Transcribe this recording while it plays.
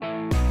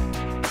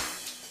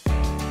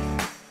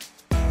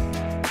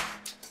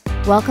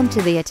Welcome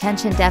to the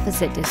Attention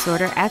Deficit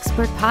Disorder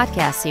Expert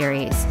Podcast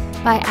Series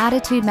by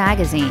Attitude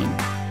Magazine.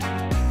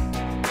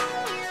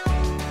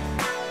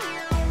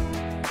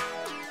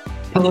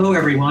 Hello,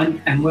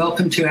 everyone, and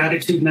welcome to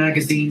Attitude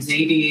Magazine's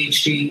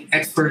ADHD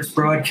Experts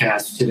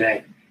broadcast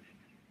today.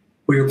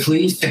 We are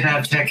pleased to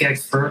have tech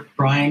expert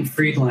Brian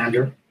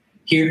Friedlander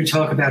here to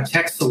talk about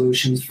tech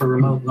solutions for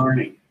remote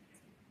learning.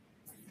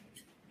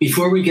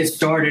 Before we get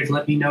started,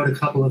 let me note a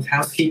couple of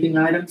housekeeping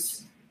items.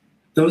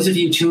 Those of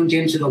you tuned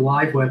into the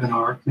live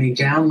webinar may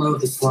download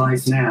the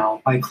slides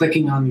now by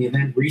clicking on the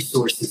Event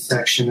Resources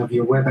section of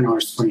your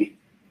webinar screen.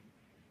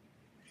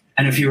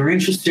 And if you are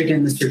interested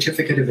in the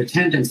Certificate of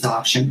Attendance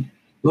option,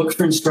 look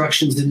for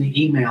instructions in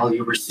the email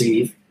you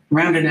receive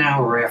around an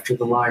hour after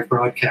the live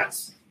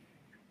broadcast.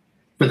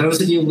 For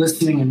those of you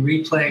listening in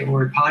replay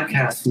or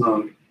podcast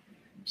mode,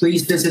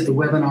 please visit the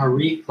webinar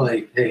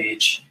replay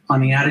page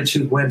on the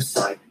Attitude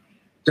website,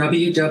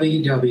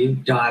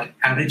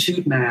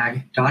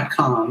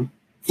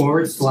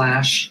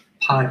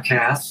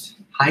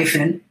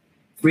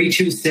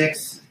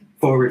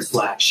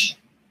 www.attitudemag.com/podcast-326/,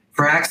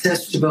 for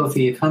access to both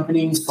the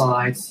accompanying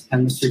slides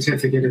and the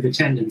Certificate of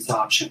Attendance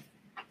option.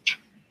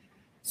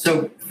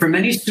 So for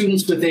many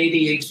students with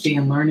ADHD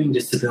and learning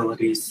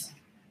disabilities,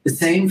 the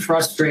same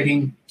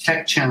frustrating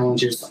tech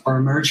challenges are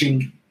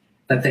emerging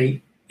that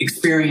they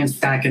experienced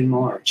back in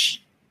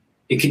March.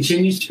 It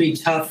continues to be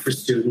tough for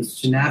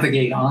students to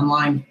navigate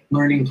online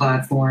learning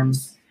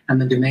platforms and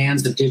the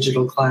demands of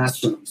digital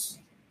classrooms.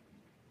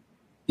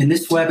 In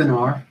this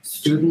webinar,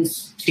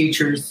 students,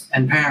 teachers,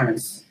 and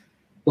parents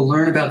will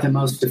learn about the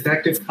most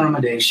effective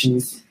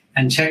accommodations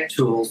and tech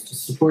tools to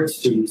support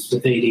students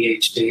with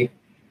ADHD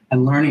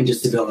and learning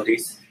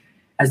disabilities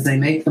as they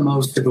make the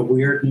most of a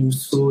weird new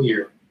school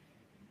year.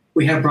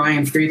 We have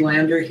Brian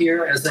Friedlander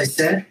here, as I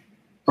said.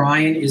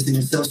 Brian is an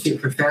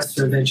associate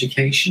professor of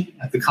education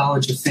at the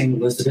College of St.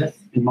 Elizabeth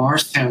in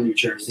Morristown, New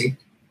Jersey,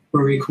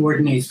 where he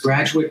coordinates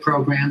graduate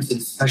programs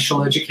in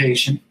special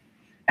education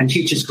and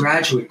teaches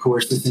graduate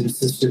courses in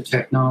assistive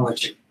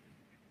technology.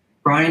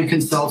 Brian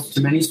consults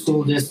to many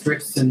school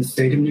districts in the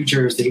state of New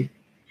Jersey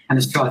and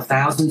has taught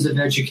thousands of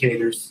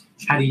educators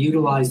how to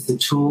utilize the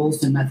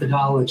tools and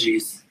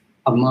methodologies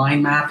of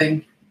mind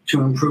mapping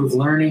to improve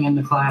learning in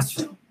the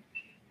classroom.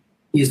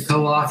 He is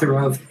co-author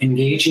of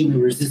Engaging the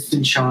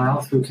Resistant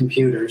Child Through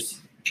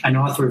Computers and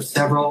author of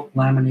several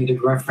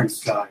laminated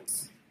reference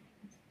guides.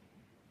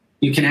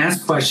 You can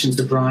ask questions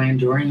of Brian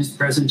during his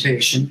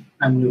presentation,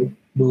 and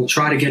we'll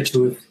try to get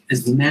to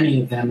as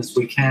many of them as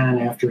we can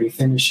after he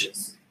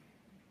finishes.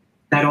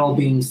 That all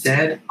being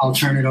said, I'll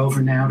turn it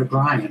over now to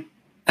Brian.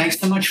 Thanks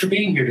so much for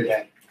being here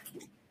today.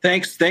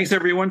 Thanks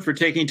everyone for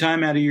taking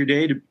time out of your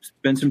day to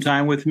spend some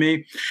time with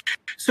me.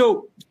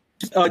 So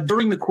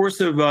during the course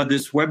of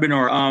this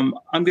webinar,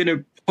 I'm going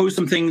to pose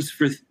some things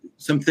for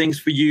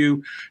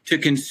you to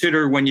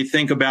consider when you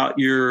think about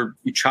your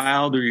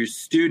child or your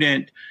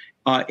student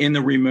in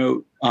the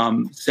remote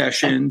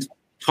sessions.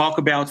 Talk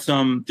about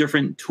some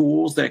different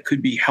tools that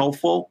could be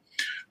helpful.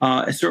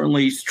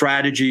 Certainly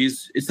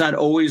strategies. It's not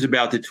always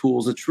about the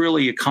tools. It's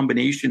really a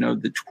combination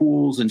of the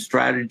tools and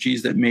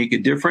strategies that make a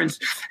difference,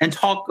 and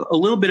talk a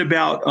little bit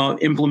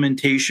about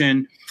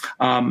implementation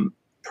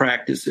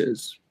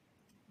practices.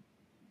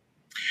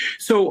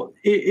 So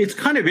it's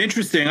kind of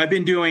interesting. I've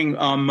been doing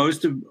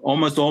almost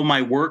all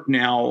my work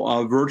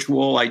now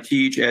virtual. I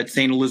teach at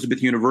St.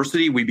 Elizabeth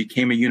University. We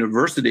became a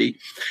university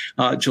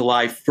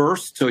July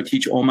 1st. So I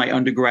teach all my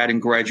undergrad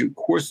and graduate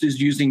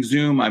courses using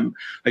Zoom. I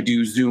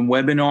do Zoom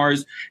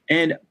webinars.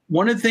 And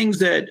one of the things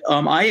that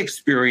I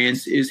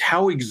experience is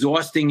how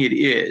exhausting it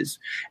is.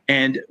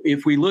 And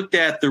if we looked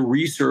at the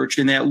research,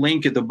 and that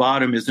link at the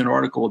bottom is an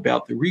article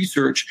about the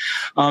research,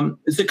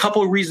 there's a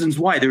couple of reasons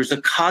why. There's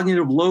a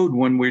cognitive load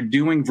when we're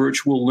doing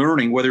virtual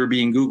learning, whether it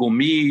be in Google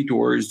Meet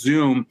or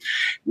Zoom.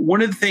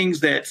 One of the things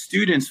that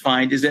students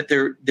find is that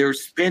they're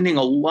spending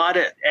a lot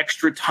of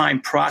extra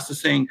time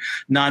processing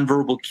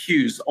nonverbal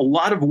cues. A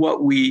lot of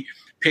what we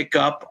pick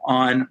up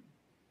on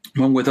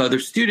when with other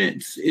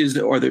students is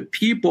these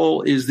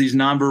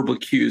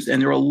nonverbal cues,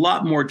 and they're a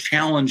lot more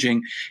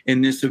challenging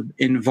in this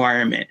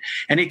environment.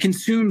 And it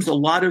consumes a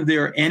lot of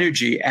their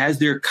energy as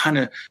they're kind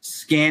of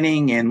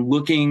scanning and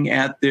looking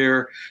at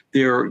their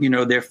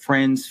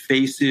friends'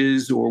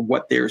 faces or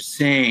what they're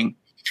saying.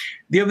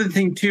 The other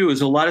thing too is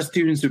a lot of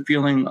students are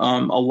feeling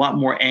a lot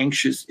more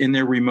anxious in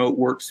their remote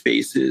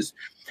workspaces.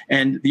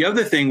 And the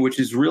other thing, which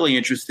is really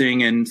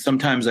interesting, and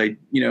sometimes I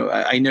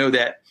know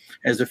that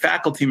as a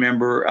faculty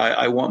member,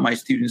 I want my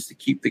students to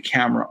keep the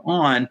camera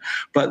on,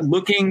 but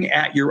looking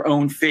at your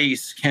own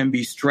face can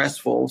be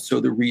stressful,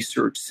 so the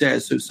research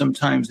says. So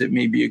sometimes it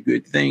may be a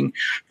good thing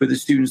for the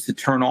students to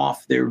turn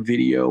off their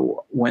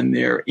video when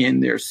they're in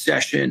their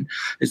session,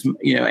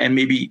 and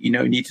maybe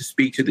need to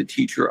speak to the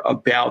teacher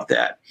about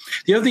that.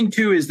 The other thing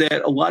too is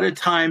that a lot of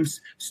times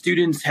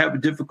students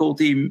have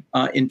difficulty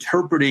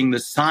interpreting the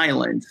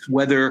silence,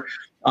 whether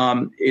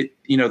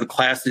the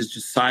class is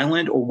just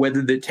silent, or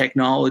whether the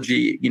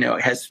technology,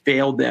 has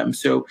failed them.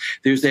 So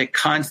there's that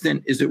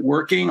constant, is it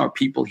working? Are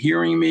people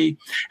hearing me?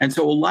 And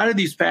so a lot of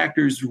these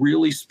factors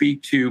really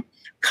speak to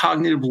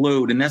cognitive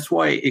load. And that's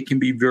why it can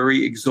be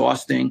very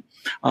exhausting,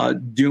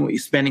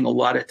 spending a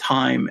lot of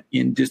time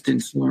in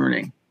distance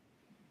learning.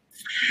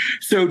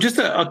 So just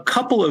a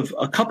couple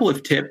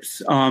of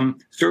tips.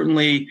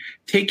 Certainly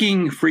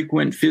taking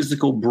frequent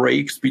physical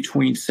breaks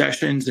between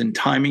sessions and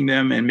timing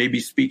them, and maybe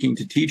speaking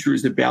to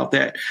teachers about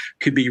that,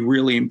 could be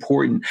really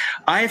important.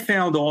 I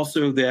found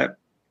also that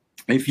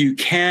if you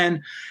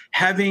can,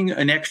 having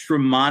an extra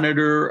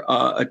monitor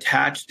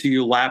attached to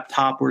your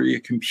laptop or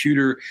your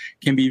computer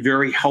can be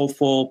very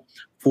helpful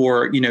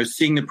for,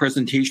 seeing the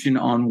presentation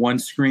on one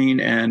screen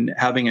and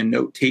having a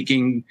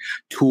note-taking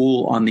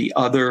tool on the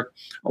other,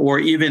 or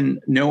even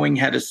knowing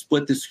how to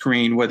split the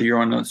screen, whether you're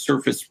on a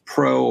Surface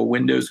Pro, a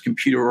Windows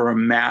computer, or a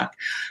Mac,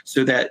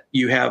 so that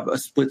you have a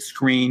split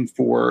screen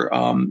for,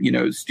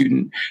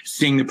 student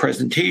seeing the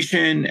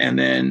presentation, and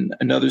then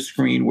another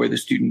screen where the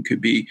student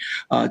could be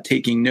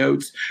taking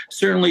notes.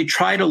 Certainly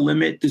try to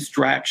limit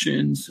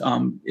distractions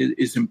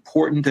is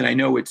important. And I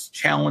know it's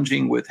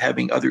challenging with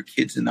having other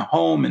kids in the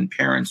home and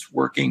parents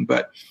working,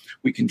 but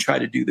we can try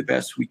to do the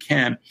best we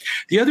can.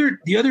 The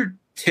other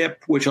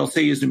tip, which I'll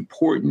say is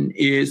important,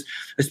 is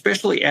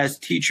especially as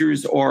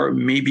teachers are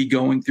maybe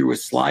going through a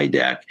slide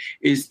deck,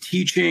 is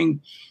teaching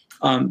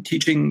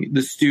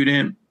the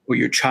student or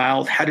your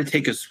child how to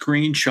take a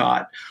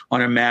screenshot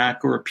on a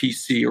Mac or a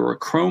PC or a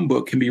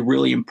Chromebook can be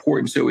really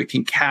important, so it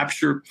can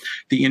capture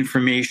the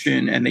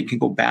information and they can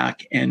go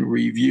back and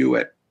review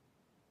it.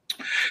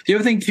 The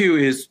other thing too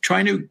is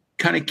trying to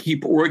kind of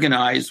keep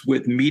organized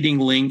with meeting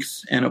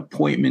links and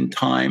appointment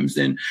times,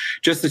 and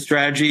just the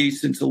strategy,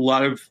 since a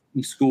lot of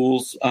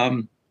schools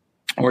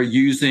are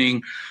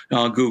using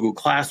Google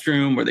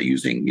Classroom, or they're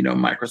using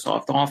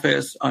Microsoft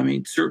Office. I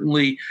mean,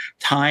 certainly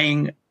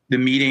tying the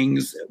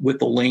meetings with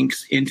the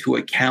links into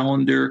a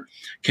calendar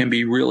can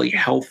be really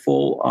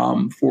helpful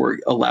for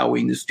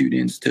allowing the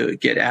students to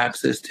get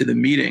access to the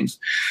meetings.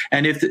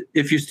 And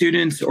if your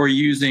students are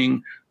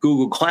using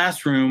Google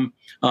Classroom,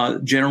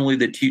 generally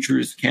the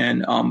teachers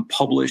can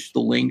publish the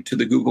link to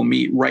the Google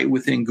Meet right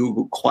within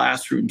Google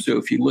Classroom. So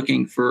if you're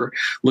looking for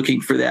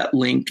that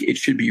link, it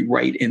should be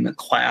right in the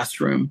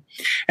classroom.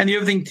 And the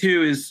other thing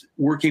too is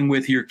working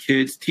with your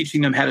kids,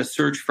 teaching them how to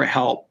search for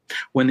help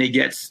when they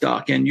get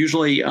stuck. And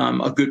usually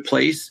a good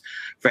place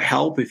for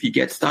help if you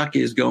get stuck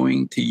is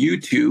going to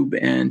YouTube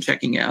and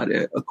checking out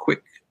a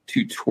quick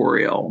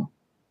tutorial.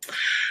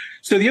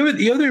 So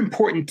the other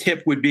important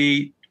tip would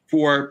be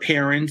for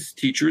parents,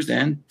 teachers,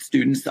 and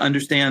students to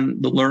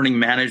understand the learning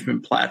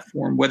management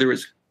platform, whether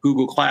it's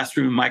Google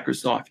Classroom,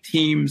 Microsoft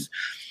Teams.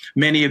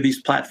 Many of these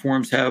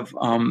platforms have,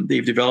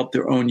 they've developed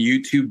their own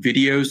YouTube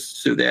videos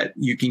so that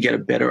you can get a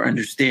better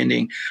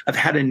understanding of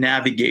how to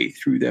navigate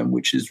through them,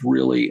 which is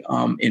really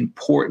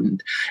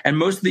important. And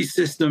most of these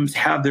systems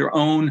have their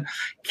own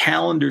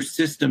calendar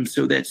system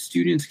so that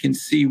students can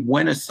see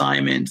when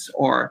assignments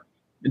are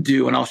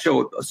due. And I'll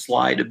show a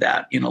slide of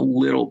that in a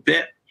little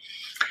bit.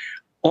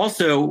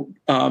 Also,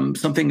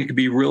 something that could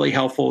be really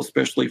helpful,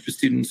 especially for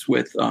students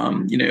with,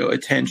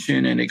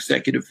 attention and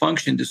executive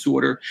function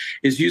disorder,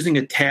 is using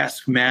a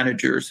task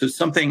manager. So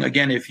something,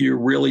 again, if you're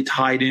really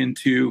tied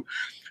into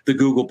the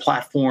Google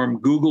platform,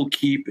 Google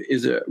Keep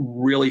is a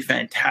really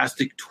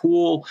fantastic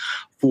tool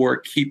for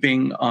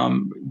keeping,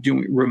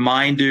 doing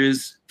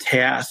reminders,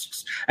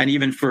 tasks, and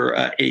even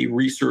for a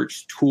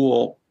research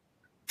tool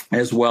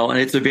as well. And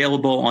it's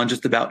available on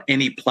just about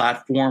any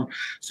platform.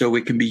 So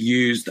it can be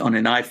used on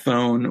an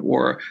iPhone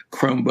or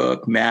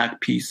Chromebook,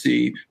 Mac,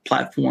 PC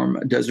platform.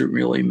 It doesn't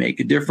really make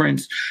a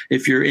difference.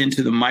 If you're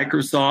into the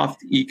Microsoft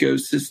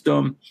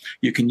ecosystem,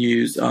 you can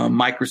use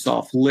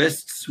Microsoft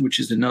Lists, which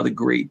is another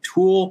great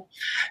tool.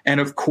 And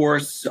of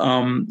course,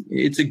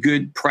 it's a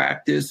good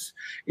practice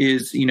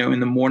is, in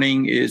the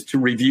morning is to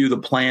review the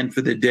plan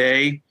for the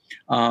day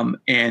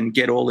and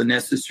get all the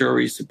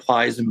necessary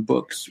supplies and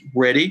books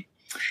ready.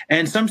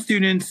 And some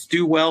students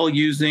do well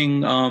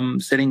using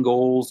setting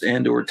goals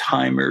and or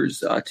timers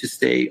to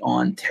stay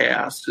on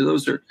task. So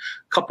those are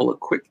a couple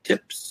of quick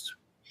tips.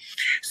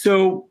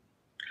 So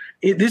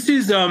this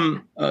is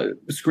a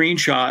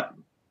screenshot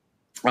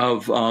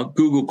of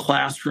Google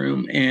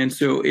Classroom. And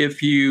so if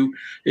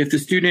the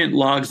student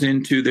logs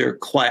into their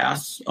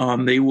class,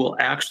 they will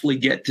actually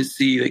get to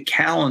see the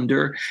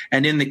calendar.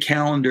 And in the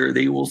calendar,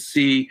 they will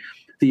see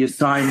the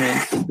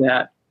assignments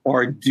that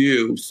are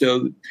due.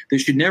 So there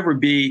should never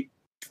be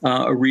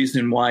a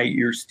reason why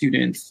your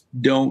students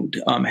don't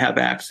have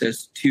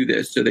access to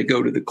this. So they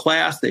go to the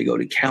class, they go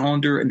to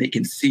calendar, and they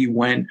can see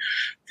when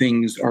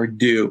things are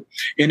due.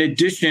 In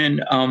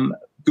addition,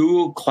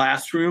 Google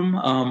Classroom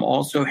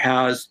also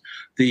has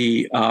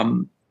the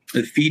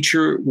the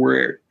feature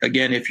where,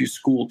 again, if your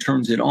school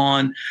turns it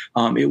on,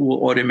 it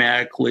will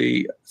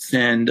automatically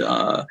send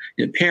a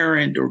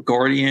parent or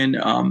guardian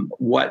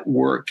what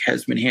work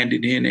has been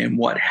handed in and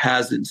what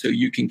hasn't, so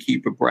you can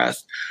keep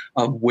abreast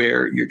of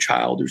where your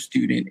child or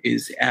student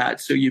is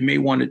at. So you may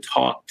want to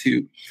talk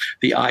to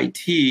the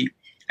IT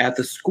at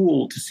the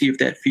school to see if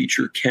that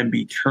feature can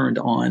be turned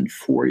on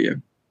for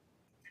you.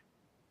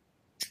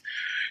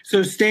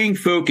 So staying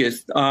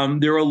focused,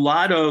 there are a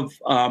lot of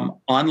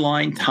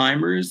online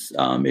timers.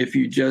 If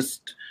you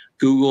just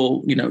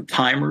Google,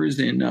 timers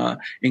in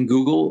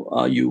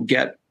Google, you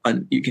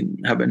can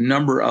have a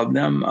number of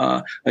them.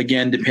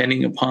 Again,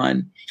 depending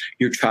upon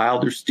your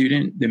child or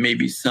student, there may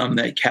be some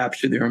that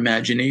capture their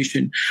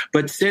imagination.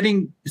 But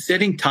setting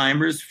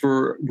timers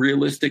for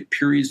realistic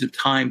periods of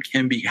time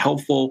can be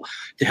helpful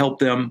to help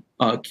them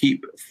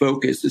keep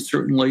focus.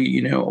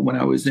 Certainly, when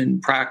I was in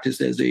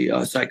practice as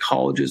a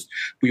psychologist,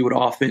 we would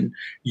often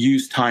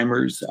use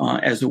timers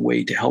as a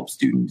way to help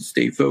students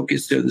stay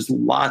focused. So there's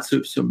lots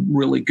of some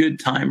really good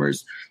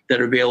timers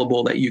that are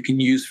available that you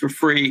can use for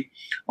free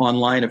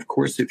online. Of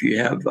course, if you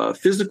have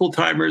physical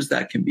timers,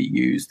 that can be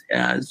used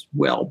as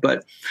well.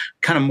 But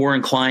kind of more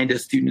inclined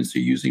as students are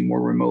using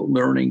more remote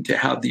learning to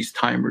have these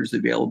timers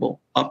available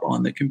up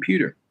on the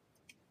computer.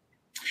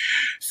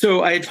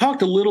 So I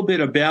talked a little bit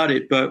about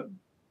it, but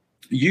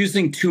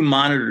using two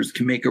monitors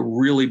can make a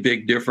really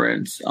big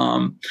difference.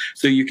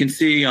 So you can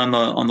see on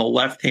the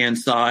left-hand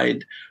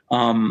side,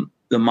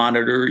 the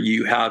monitor,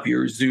 you have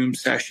your Zoom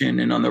session,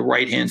 and on the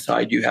right-hand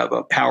side, you have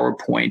a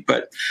PowerPoint.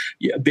 But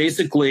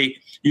basically,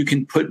 you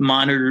can put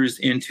monitors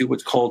into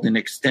what's called an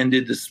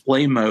extended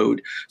display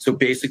mode. So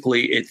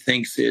basically, it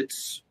thinks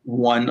it's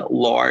one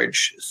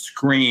large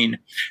screen.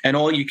 And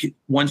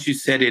once you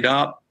set it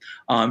up,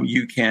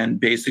 you can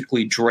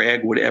basically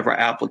drag whatever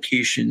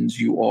applications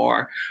you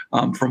are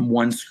from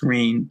one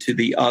screen to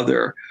the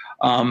other.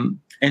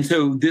 And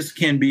so this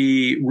can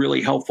be really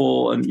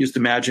helpful. And just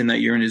imagine that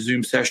you're in a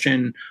Zoom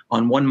session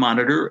on one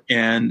monitor,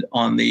 and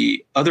on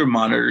the other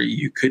monitor,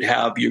 you could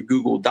have your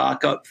Google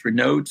Doc up for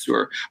notes,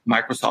 or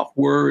Microsoft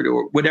Word,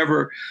 or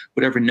whatever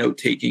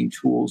note-taking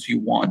tools you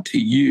want to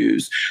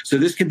use. So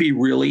this can be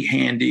really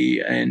handy,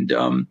 and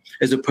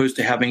as opposed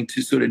to having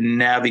to sort of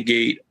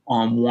navigate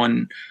on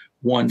one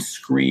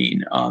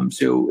screen.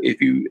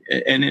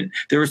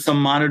 There are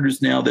some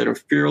monitors now that are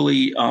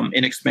fairly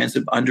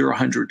inexpensive, under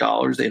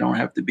 $100. They don't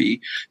have to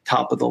be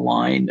top of the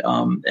line,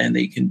 and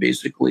they can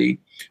basically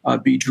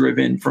be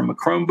driven from a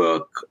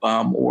Chromebook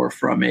or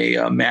from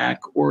a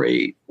Mac or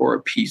a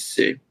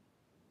PC.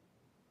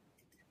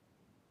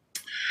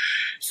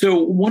 So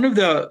one of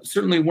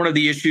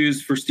the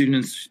issues for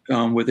students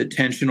with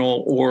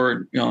attentional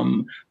or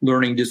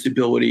learning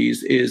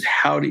disabilities is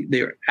how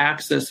they're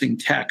accessing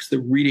text. They're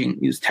reading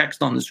is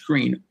text on the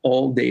screen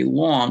all day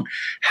long.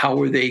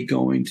 How are they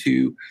going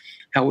to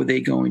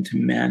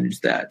manage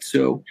that?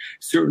 So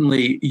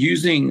certainly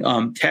using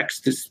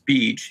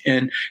text-to-speech,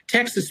 and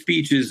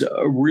text-to-speech is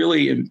a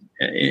really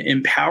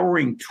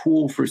empowering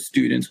tool for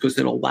students because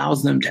it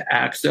allows them to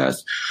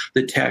access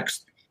the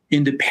text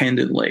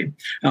independently.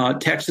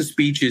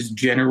 Text-to-speech is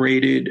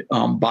generated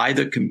by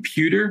the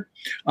computer.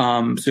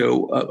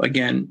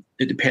 Again,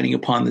 depending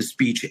upon the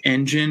speech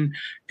engine,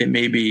 it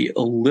may be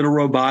a little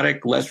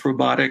robotic, less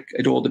robotic.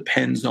 It all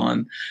depends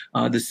on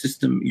the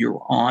system you're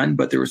on.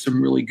 But there are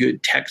some really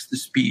good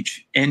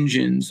text-to-speech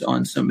engines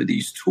on some of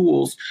these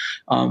tools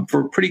for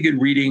a pretty good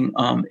reading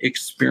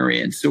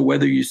experience. So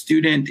whether your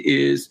student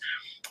is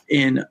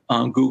in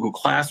Google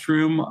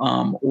Classroom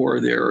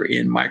or they're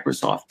in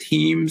Microsoft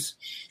Teams,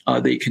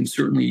 they can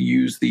certainly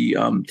use the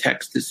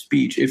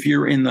text-to-speech. If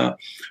you're in the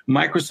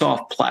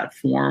Microsoft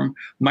platform,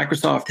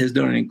 Microsoft has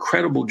done an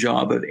incredible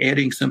job of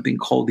adding something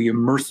called the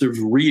immersive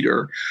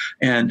reader,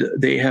 and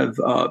they have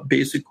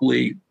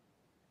basically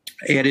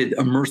added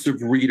immersive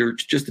reader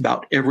to just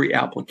about every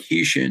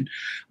application.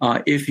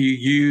 If you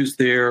use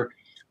their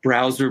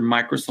browser,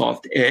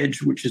 Microsoft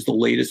Edge, which is the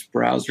latest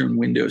browser in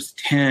Windows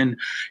 10,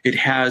 it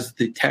has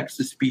the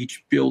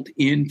text-to-speech built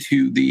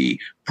into the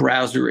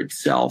browser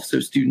itself. So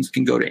students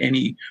can go to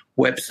any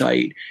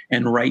website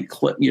and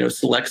right-click,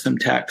 select some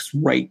text,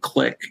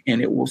 right-click,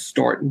 and it will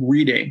start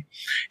reading.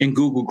 In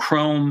Google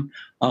Chrome,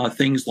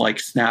 things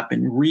like Snap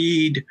and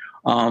Read,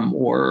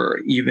 or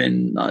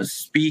even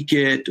Speak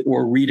It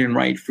or Read and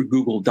Write for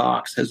Google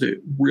Docs has a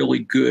really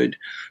good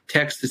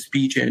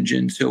text-to-speech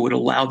engine. So it would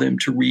allow them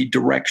to read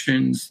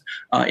directions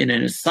in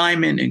an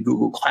assignment in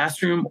Google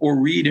Classroom or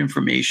read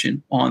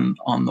information on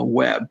the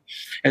web.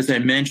 As I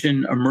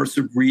mentioned,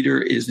 Immersive Reader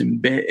is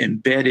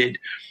embedded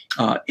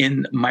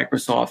in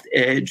Microsoft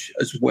Edge,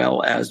 as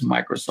well as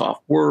Microsoft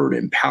Word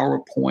and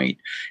PowerPoint.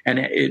 And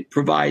it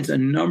provides a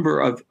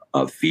number of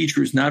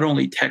features, not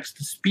only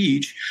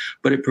text-to-speech,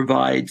 but it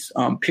provides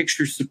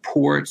picture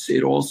supports.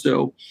 It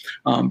also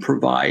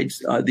provides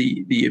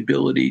the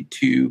ability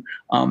to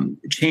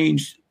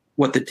change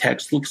what the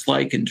text looks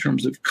like in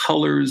terms of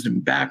colors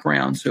and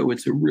background. So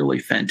it's a really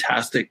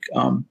fantastic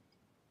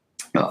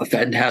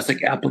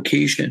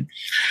application.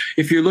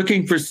 If you're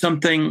looking for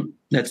something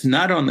that's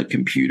not on the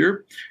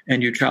computer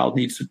and your child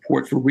needs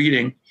support for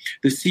reading,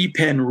 the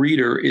C-Pen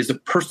Reader is a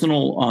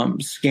personal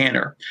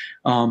scanner.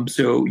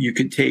 So you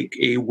could take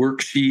a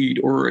worksheet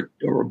or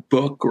a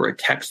book or a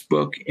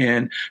textbook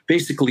and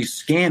basically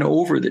scan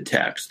over the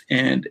text,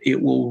 and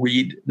it will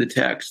read the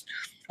text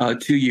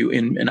to you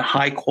in a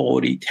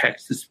high-quality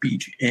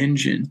text-to-speech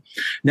engine.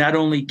 Not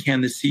only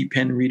can the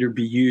C-Pen Reader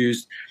be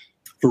used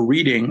for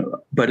reading,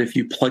 but if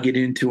you plug it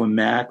into a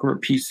Mac or a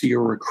PC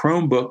or a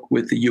Chromebook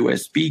with the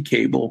USB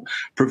cable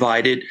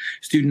provided,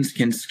 students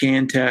can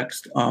scan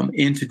text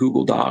into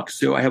Google Docs.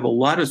 So I have a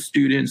lot of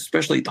students,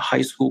 especially at the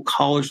high school,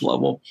 college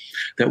level,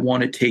 that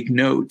want to take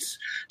notes.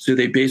 So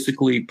they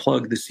basically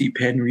plug the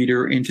C-Pen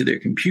Reader into their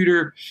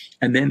computer,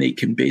 and then they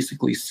can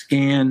basically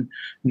scan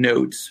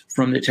notes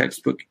from the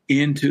textbook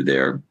into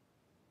their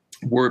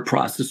word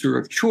processor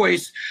of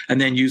choice,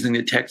 and then using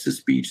the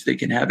text-to-speech, they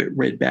can have it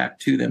read back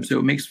to them. So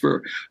it makes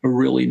for a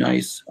really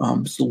nice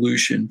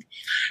solution.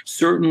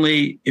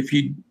 Certainly, if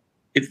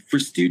for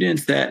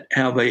students that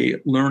have a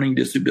learning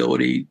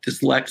disability,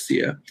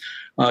 dyslexia,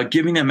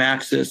 giving them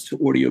access to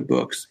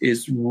audiobooks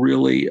is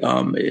really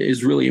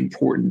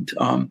important.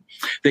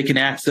 They can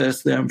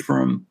access them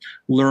from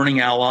Learning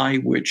Ally,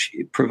 which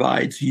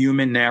provides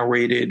human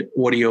narrated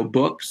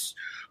audiobooks,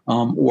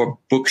 or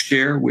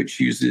Bookshare, which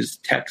uses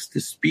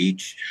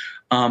text-to-speech,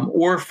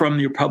 or from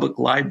your public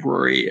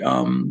library.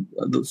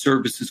 The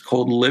service is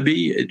called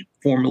Libby,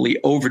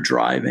 formerly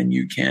Overdrive, and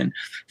you can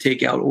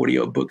take out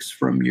audiobooks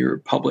from your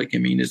public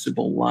and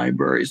municipal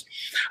libraries.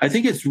 I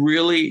think it's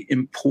really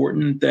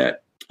important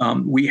that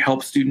we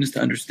help students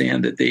to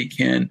understand that they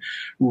can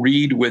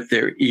read with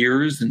their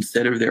ears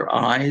instead of their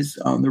eyes.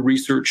 The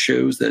research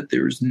shows that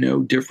there's no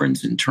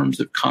difference in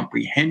terms of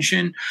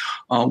comprehension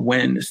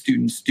when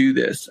students do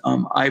this.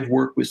 I've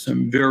worked with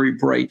some very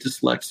bright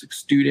dyslexic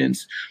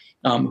students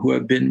who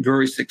have been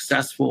very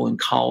successful in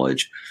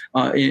college,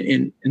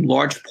 in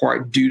large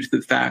part due to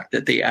the fact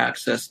that they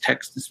access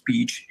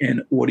text-to-speech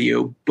and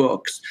audio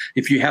books.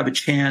 If you have a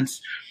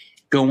chance,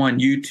 go on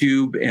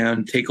YouTube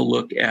and take a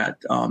look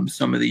at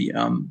some of the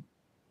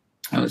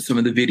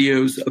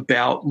videos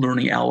about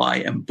Learning Ally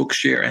and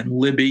Bookshare and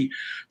Libby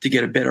to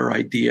get a better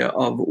idea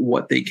of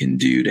what they can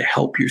do to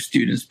help your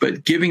students.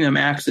 But giving them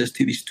access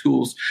to these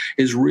tools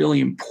is really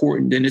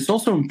important. And it's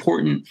also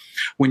important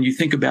when you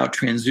think about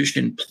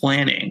transition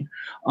planning,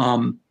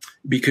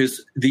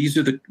 because these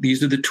are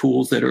the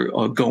tools that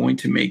are going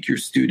to make your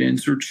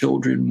students or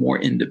children more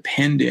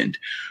independent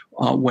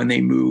when they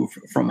move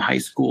from high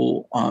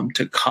school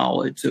to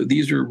college. So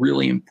these are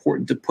really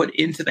important to put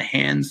into the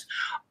hands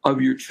of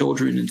your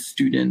children and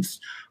students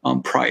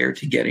prior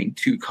to getting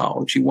to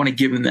college. You want to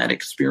give them that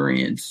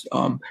experience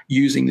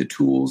using the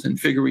tools and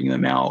figuring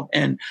them out,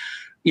 and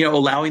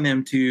allowing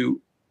them to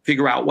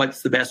figure out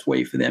what's the best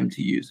way for them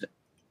to use it.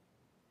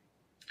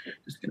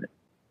 Just gonna.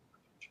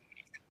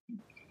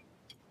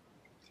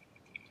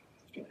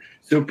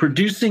 So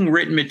producing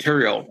written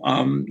material,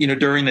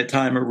 during the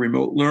time of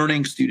remote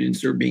learning,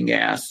 students are being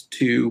asked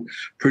to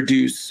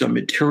produce some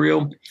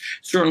material.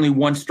 Certainly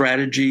one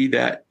strategy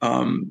that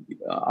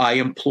I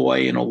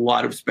employ and a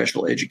lot of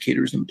special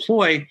educators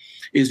employ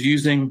is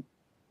using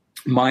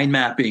mind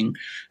mapping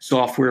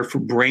software for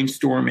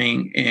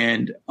brainstorming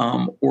and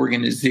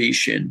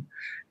organization.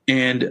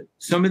 And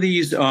some of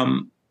these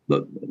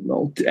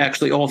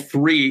actually, all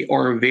three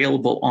are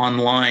available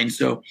online.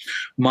 So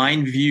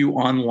MindView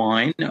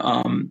Online,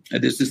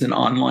 this is an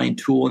online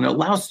tool, and it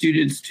allows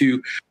students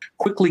to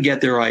quickly get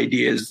their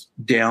ideas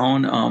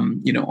down,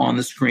 on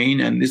the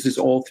screen. And this is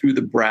all through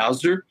the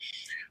browser.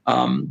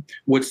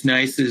 What's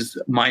nice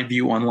is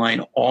MindView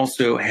Online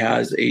also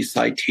has a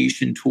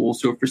citation tool.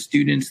 So for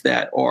students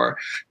that are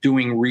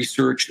doing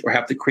research or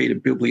have to create a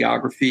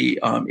bibliography,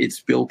 it's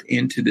built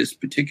into this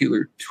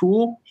particular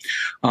tool.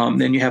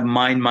 Then you have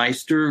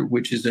MindMeister,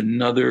 which is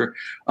another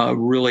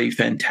really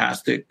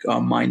fantastic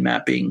mind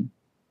mapping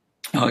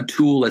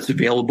tool that's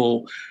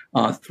available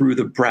through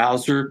the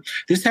browser.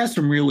 This has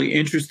some really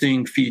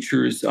interesting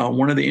features.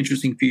 One of the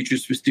interesting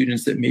features for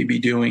students that may be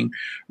doing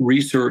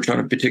research on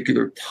a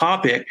particular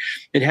topic,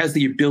 it has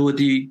the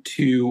ability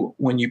to,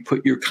 when you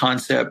put your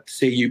concept,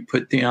 say you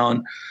put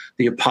down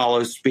the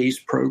Apollo space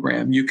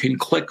program, you can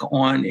click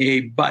on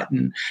a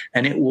button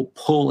and it will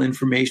pull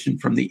information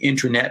from the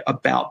internet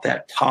about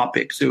that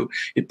topic. So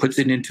it puts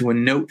it into a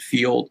note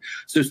field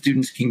so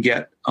students can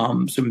get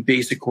some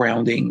basic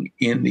grounding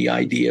in the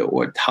idea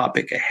or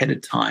topic ahead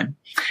of time.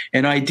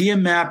 An Idea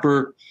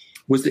Mapper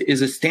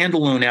is a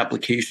standalone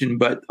application,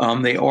 but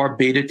they are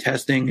beta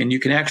testing, and you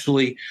can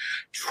actually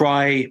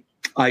try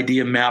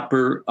Idea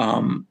Mapper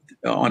on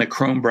a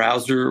Chrome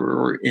browser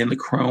or in the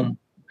Chrome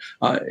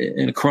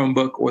in a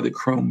Chromebook or the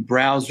Chrome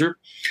browser.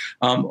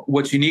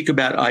 What's unique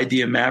about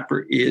Idea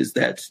Mapper is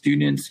that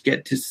students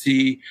get to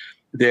see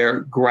their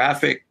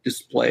graphic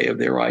display of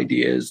their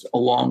ideas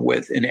along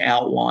with an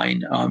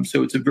outline.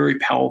 So it's a very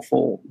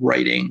powerful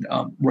writing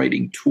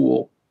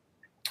tool.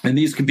 And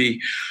these can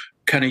be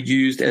kind of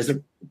used as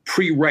a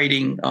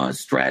pre-writing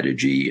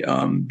strategy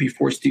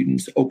before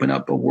students open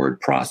up a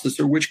word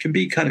processor, which can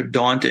be kind of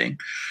daunting.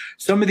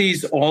 Some of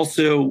these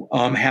also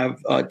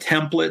have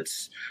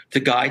templates to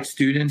guide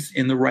students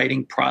in the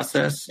writing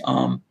process,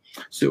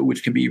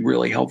 which can be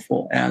really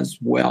helpful as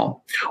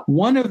well.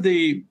 One of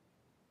the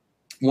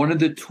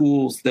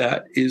tools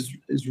that is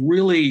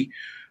really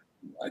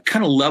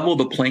kind of level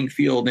the playing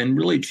field and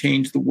really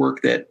change the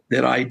work that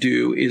I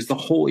do is the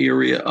whole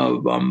area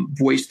of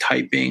voice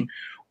typing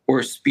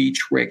or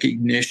speech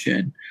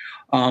recognition.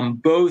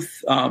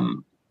 Both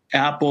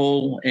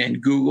Apple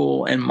and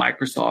Google and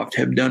Microsoft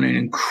have done an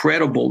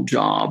incredible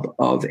job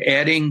of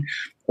adding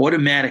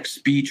automatic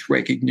speech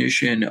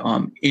recognition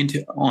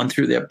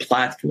onto their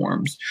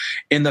platforms.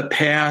 In the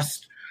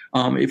past,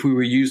 if we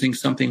were using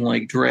something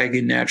like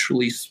Dragon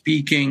Naturally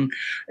Speaking,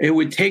 it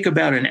would take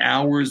about an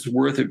hour's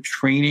worth of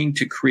training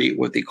to create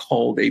what they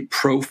called a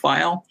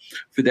profile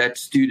for that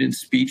student's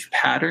speech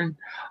pattern,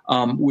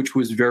 which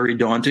was very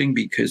daunting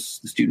because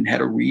the student had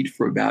to read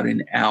for about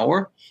an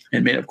hour.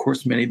 And of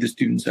course, many of the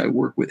students I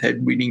work with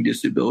had reading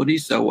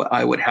disabilities, so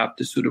I would have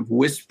to sort of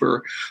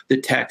whisper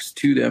the text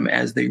to them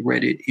as they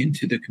read it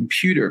into the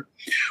computer.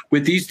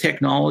 With these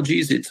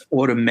technologies, it's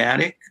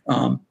automatic.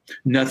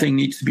 Nothing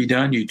needs to be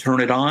done. You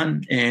turn it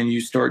on and you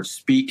start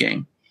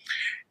speaking.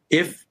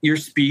 If your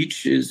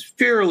speech is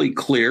fairly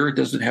clear, it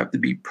doesn't have to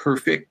be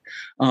perfect.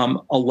 A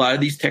lot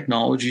of these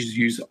technologies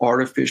use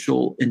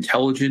artificial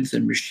intelligence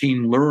and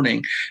machine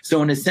learning.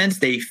 So in a sense,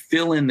 they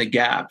fill in the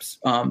gaps.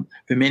 For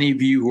many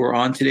of you who are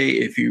on today,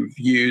 if you've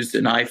used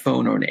an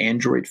iPhone or an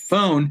Android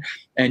phone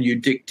and you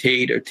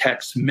dictate a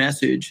text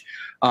message,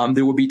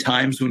 there will be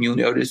times when you'll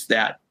notice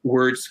that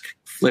words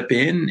flip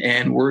in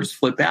and words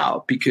flip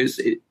out because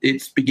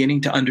it's beginning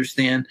to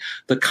understand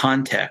the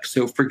context.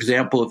 So, for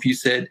example, if you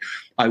said,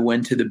 I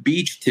went to the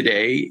beach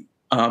today,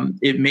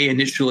 it may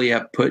initially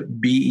have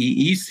put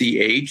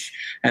B-E-E-C-H,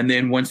 and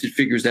then once it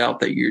figures out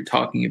that you're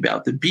talking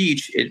about the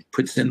beach, it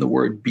puts in the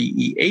word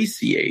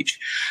B-E-A-C-H.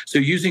 So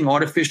using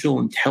artificial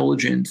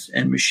intelligence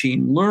and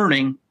machine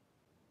learning,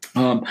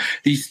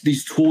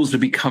 these tools are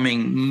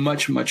becoming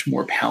much, much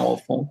more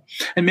powerful.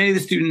 And many of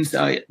the students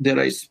that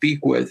I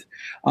speak with,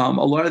 a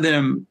lot of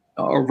them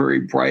are very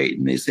bright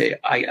and they say,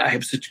 I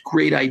have such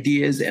great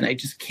ideas and I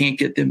just can't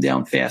get them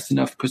down fast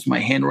enough because my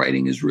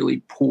handwriting is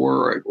really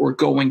poor, or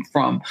going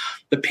from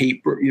the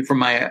paper, from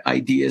my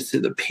ideas to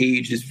the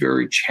page is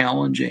very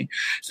challenging.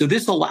 So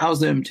this allows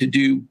them to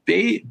do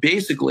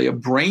basically a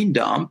brain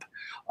dump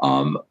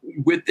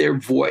with their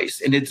voice.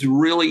 And it's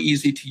really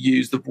easy to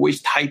use. The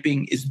voice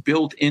typing is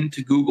built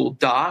into Google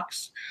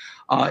Docs.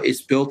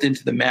 It's built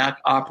into the Mac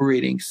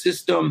operating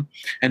system.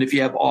 And if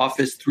you have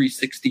Office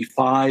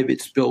 365,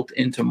 it's built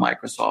into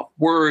Microsoft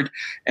Word,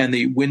 and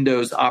the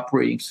Windows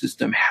operating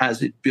system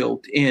has it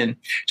built in.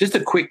 Just a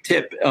quick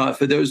tip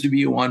for those of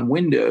you on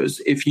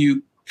Windows, if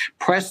you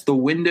press the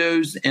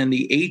Windows and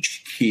the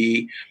H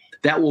key,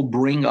 that will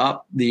bring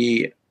up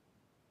the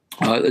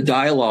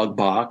dialog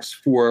box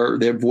for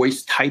their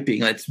voice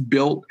typing that's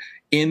built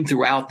in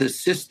throughout the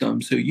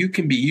system. So you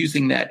can be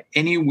using that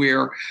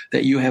anywhere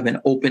that you have an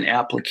open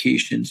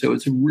application. So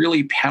it's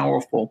really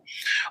powerful.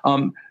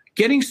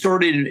 Getting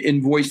started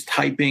in voice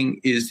typing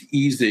is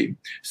easy.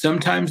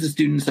 Sometimes the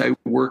students I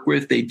work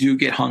with, they do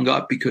get hung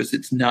up because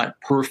it's not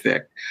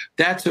perfect.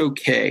 That's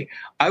okay.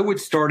 I would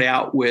start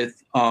out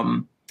with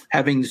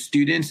having the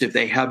students, if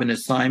they have an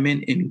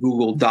assignment in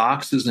Google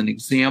Docs as an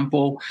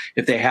example,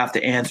 if they have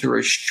to answer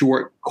a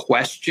short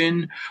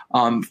question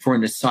for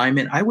an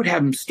assignment, I would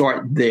have them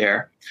start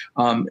there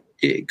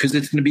because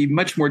it's going to be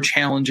much more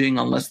challenging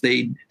unless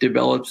they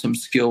develop some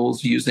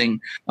skills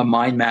using a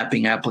mind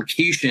mapping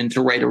application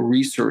to write a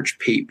research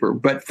paper.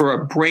 But for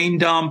a brain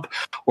dump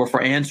or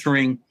for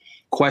answering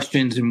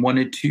questions in 1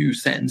 or 2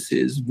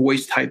 sentences,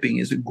 voice typing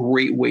is a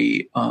great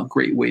way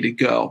to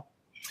go.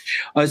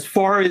 As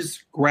far as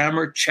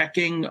grammar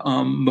checking,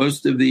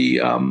 most of the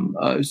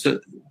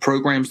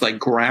programs like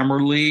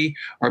Grammarly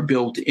are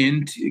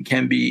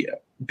can be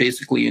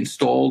basically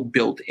installed,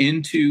 built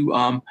into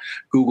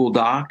Google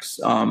Docs,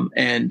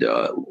 and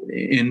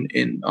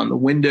on the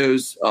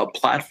Windows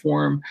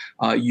platform,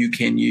 you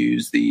can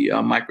use the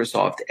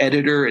Microsoft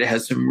Editor. It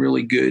has some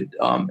really good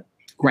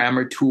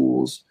grammar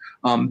tools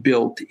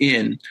built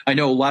in. I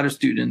know a lot of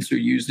students are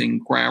using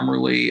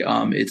Grammarly.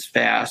 It's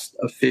fast,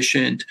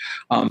 efficient,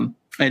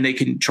 and they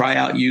can try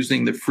out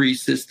using the free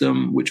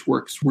system, which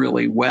works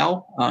really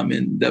well.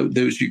 And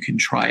those you can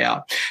try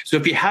out. So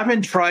if you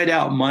haven't tried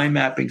out mind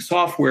mapping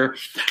software,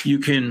 you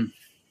can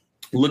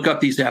look up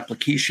these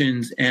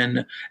applications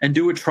and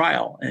do a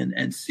trial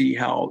and see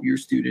how your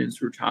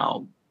students or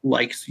child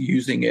likes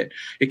using it.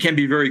 It can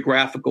be very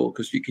graphical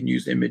because you can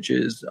use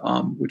images,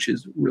 which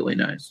is really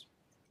nice.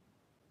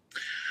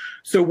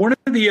 So one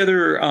of the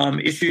other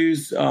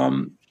issues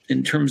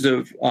in terms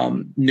of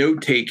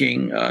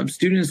note-taking,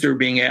 students are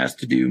being asked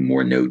to do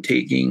more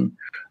note-taking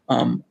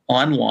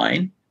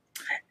online.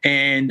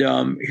 And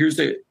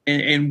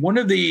one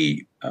of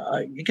the,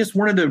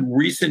 one of the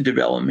recent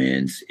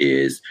developments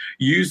is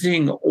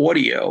using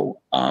audio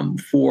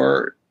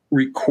for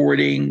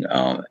recording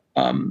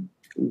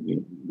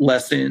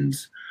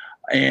lessons.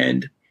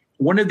 And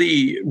one of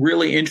the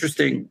really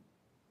interesting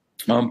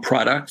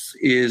products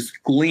is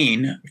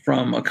Glean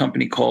from a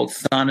company called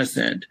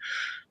Sonocent.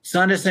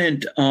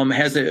 Sonocent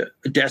has a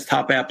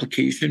desktop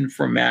application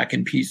for Mac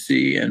and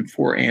PC and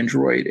for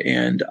Android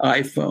and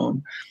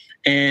iPhone.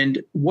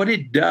 And what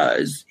it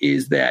does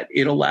is that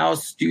it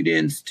allows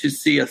students to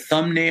see a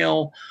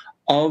thumbnail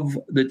of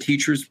the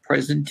teacher's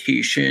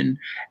presentation,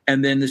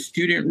 and then the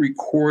student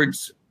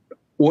records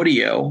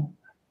audio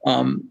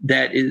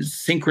that is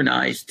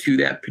synchronized to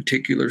that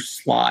particular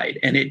slide.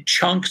 And it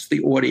chunks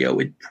the audio,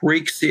 it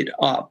breaks it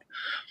up.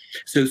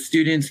 So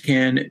students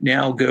can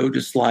now go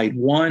to slide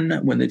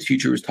 1 when the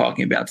teacher is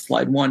talking about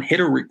slide 1, hit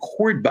a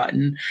record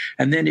button,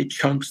 and then it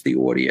chunks the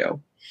audio.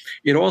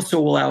 It also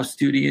allows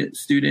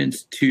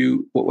students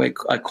to what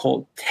I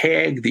call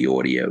tag the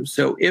audio.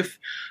 So if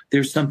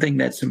there's something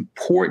that's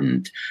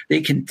important,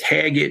 they can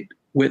tag it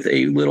with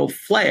a little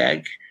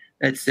flag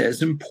that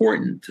says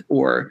important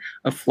or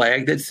a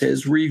flag that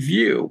says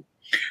review.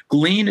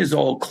 Glean is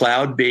all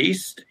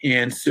cloud-based,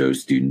 and so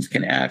students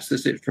can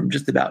access it from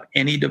just about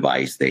any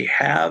device they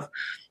have,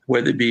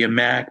 whether it be a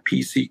Mac,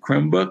 PC,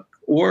 Chromebook,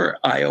 or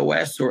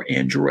iOS or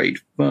Android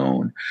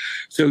phone.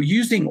 So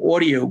using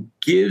audio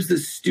gives the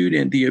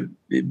student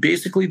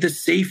basically the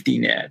safety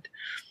net,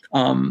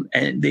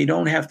 and they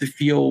don't have to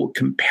feel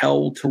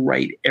compelled to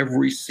write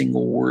every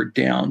single word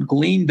down.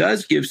 Glean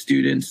does give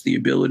students the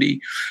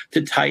ability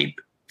to type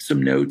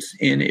some notes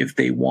in if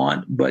they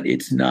want, but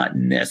it's not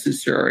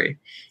necessary.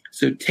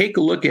 So take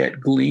a look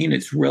at Glean.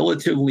 It's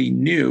relatively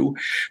new.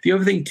 The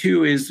other thing,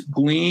 too, is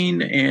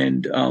Glean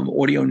and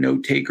Audio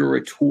Note Taker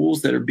are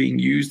tools that are being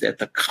used at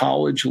the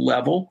college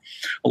level.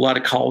 A lot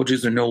of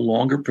colleges are no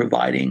longer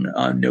providing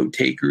note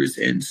takers,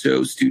 and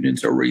so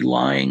students are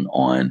relying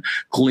on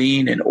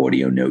Glean and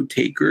Audio Note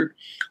Taker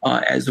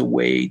as a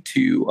way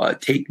to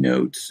take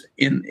notes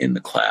in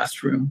the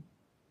classroom.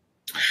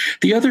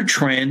 The other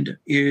trend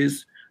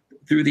is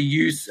through the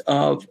use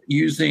of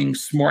using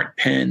smart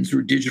pens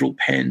or digital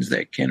pens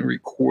that can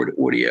record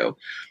audio.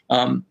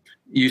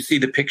 You see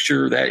the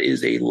picture, that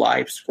is a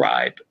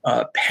LiveScribe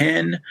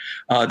pen.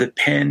 The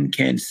pen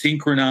can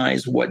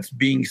synchronize what's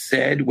being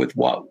said with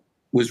what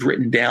was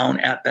written down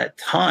at that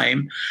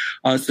time.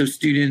 So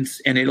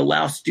students, and it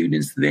allows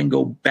students to then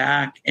go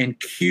back and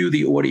cue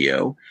the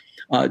audio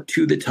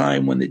to the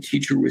time when the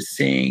teacher was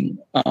saying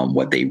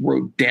what they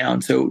wrote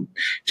down. So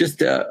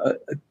just a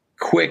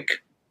quick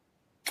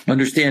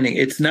understanding,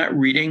 it's not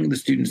reading the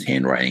student's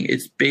handwriting.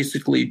 It's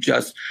basically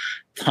just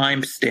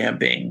time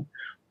stamping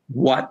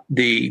what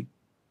the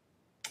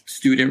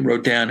student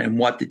wrote down and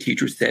what the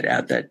teacher said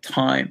at that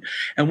time.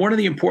 And one of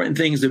the important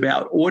things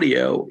about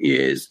audio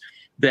is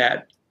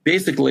that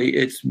basically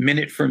it's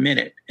minute for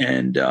minute.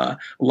 And a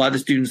lot of the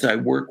students I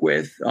work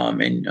with,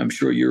 and I'm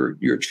sure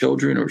your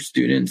children or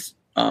students,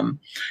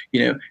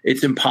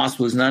 it's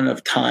impossible. There's not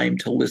enough time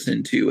to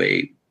listen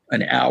to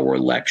an hour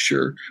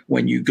lecture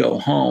when you go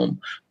home.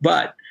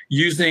 But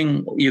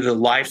using either the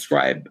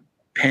LiveScribe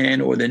pen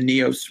or the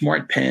Neo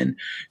Smart Pen,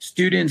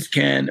 students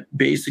can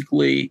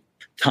basically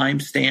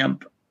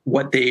timestamp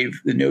the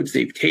notes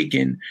they've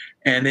taken,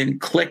 and then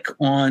click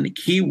on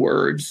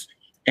keywords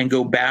and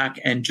go back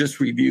and just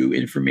review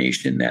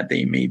information that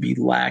they may be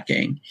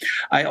lacking.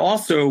 I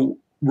also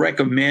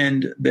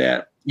recommend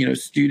that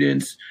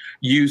students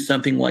use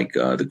something like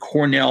the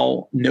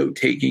Cornell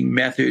note-taking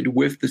method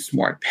with the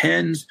smart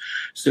pens,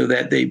 so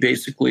that they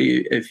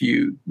basically, if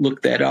you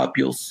look that up,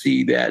 you'll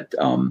see that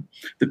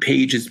the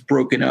page is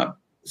broken up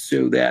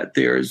so that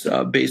there's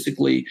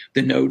basically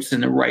the notes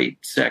in the right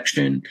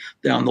section.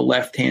 Down the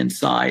left-hand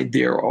side,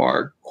 there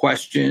are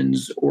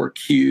questions or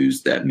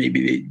cues that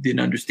maybe they didn't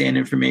understand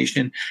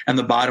information, and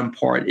the bottom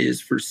part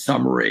is for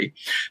summary.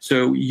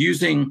 So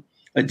using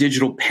a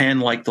digital pen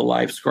like the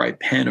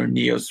LiveScribe pen or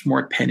Neo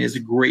Smart Pen is a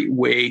great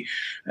way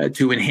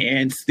to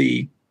enhance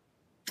the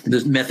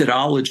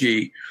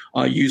methodology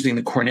using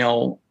the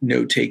Cornell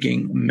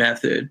note-taking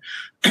method.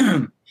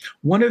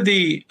 One of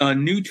the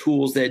new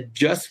tools that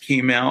just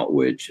came out,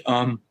 which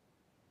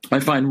I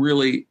find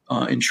really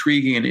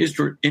intriguing and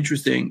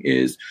interesting,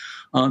 is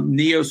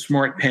Neo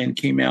Smart Pen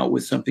came out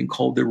with something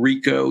called the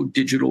Rico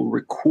Digital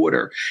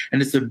Recorder.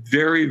 And it's a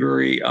very,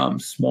 very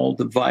small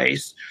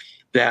device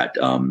that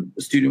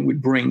a student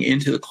would bring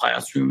into the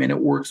classroom, and it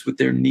works with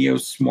their Neo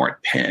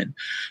Smart Pen.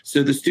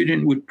 So the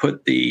student would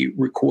put the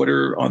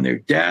recorder on their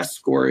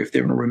desk, or if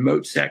they're in a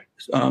remote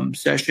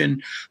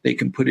session, they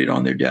can put it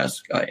on their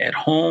desk at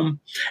home.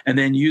 And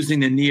then using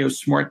the Neo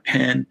Smart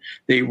Pen,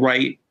 they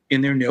write in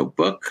their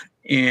notebook.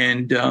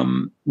 And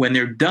when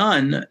they're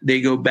done,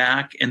 they go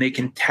back and they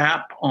can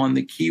tap on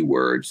the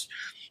keywords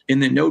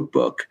in the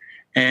notebook,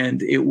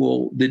 and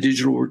the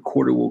digital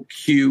recorder will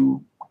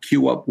cue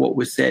queue up what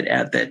was said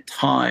at that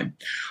time.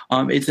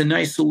 It's a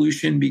nice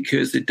solution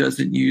because it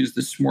doesn't use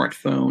the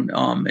smartphone,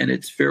 and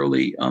it's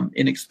fairly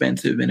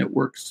inexpensive, and it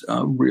works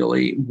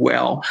really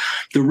well.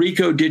 The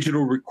Rico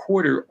digital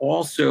recorder,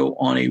 also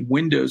on a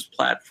Windows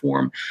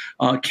platform,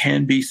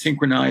 can be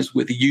synchronized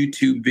with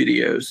YouTube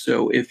videos.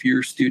 So if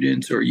your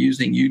students are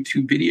using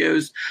YouTube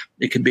videos,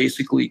 it can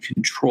basically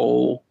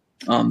control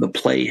the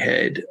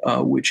playhead,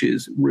 which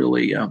is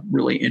really,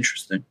 really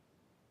interesting.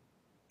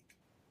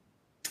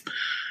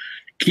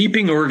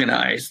 Keeping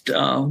organized,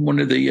 one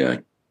of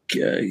the,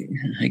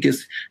 I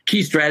guess,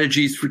 key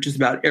strategies for just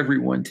about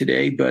everyone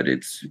today, but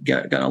it's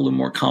got a little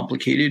more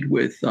complicated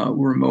with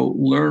remote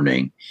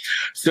learning.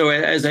 So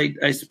as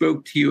I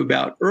spoke to you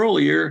about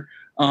earlier,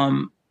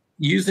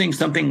 using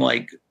something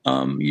like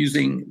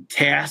using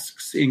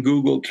tasks in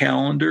Google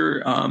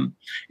Calendar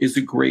is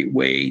a great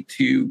way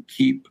to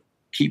keep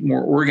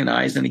more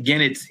organized. And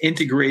again, it's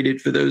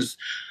integrated for those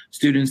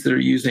students that are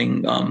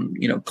using,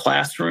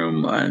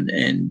 Classroom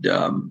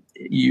and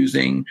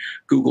using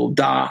Google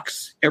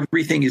Docs.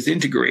 Everything is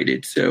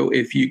integrated. So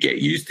if you get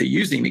used to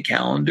using the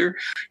calendar,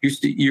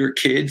 your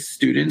kids,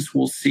 students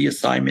will see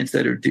assignments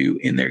that are due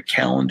in their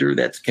calendar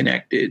that's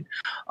connected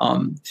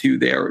to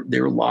their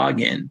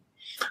login.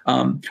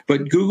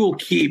 But Google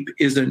Keep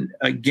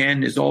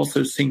is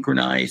also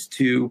synchronized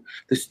to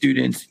the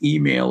student's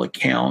email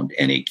account,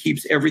 and it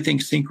keeps everything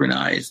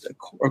synchronized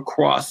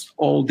across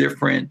all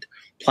different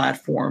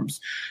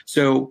platforms.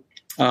 So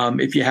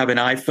if you have an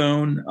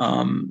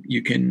iPhone,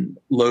 you can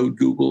load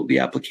the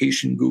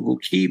application Google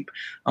Keep.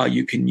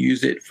 You can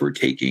use it for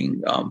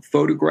taking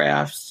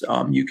photographs.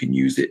 You can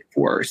use it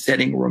for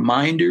setting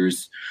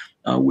reminders,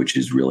 which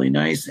is really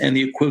nice. And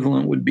the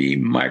equivalent would be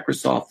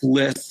Microsoft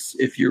Lists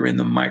if you're in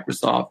the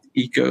Microsoft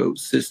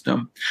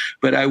ecosystem.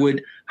 But I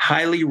would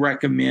highly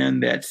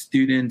recommend that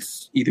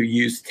students either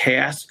use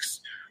Tasks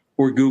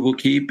or Google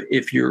Keep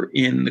if you're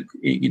in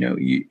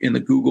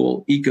the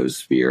Google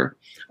ecosphere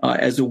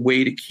as a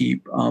way to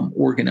keep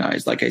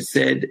organized. Like I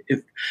said,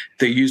 if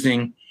they're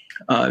using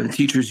the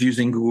teachers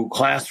using Google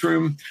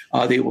Classroom,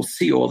 they will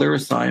see all their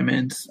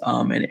assignments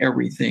and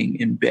everything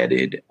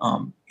embedded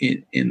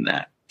in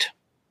that.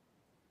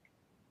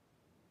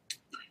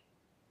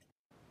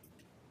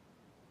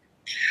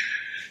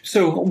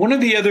 So one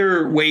of the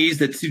other ways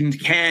that students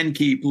can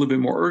keep a little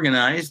bit more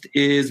organized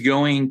is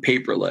going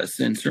paperless.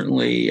 And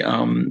certainly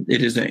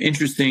it is an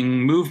interesting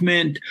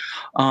movement.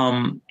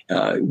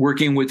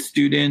 Working with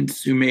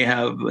students who may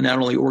have not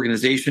only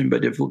organization,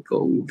 but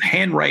difficult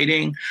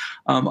handwriting.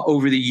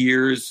 Over the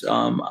years,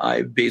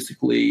 I've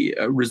basically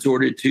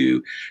resorted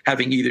to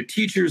having either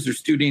teachers or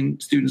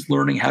students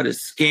learning how to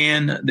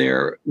scan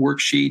their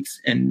worksheets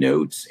and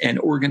notes and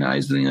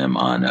organizing them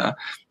on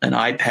an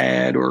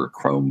iPad or a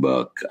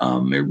Chromebook.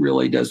 It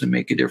really doesn't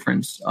make a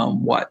difference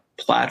what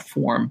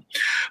platform.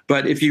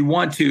 But if you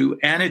want to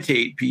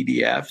annotate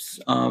PDFs,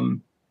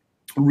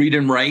 Read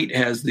and Write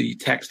has the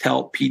Text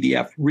Help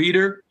PDF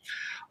Reader.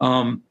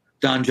 Don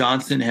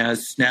Johnson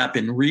has Snap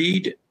and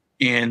Read.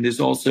 And there's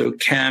also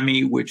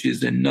Kami, which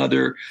is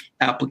another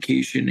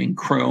application in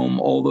Chrome.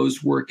 All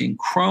those work in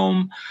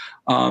Chrome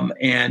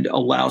and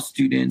allow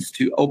students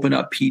to open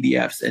up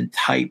PDFs and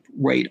type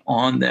right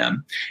on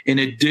them. In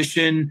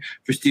addition,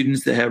 for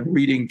students that have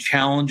reading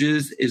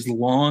challenges, as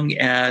long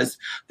as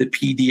the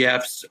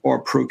PDFs are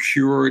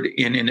procured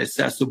in an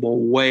accessible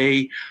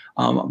way,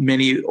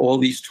 all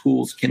these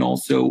tools can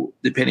also,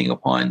 depending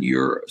upon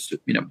your,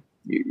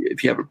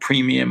 if you have a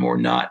premium or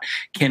not,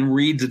 can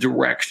read the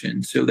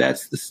directions. So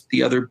that's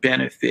the other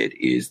benefit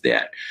is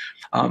that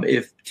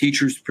if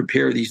teachers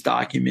prepare these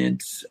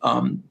documents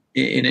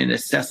in an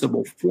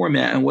accessible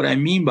format, and what I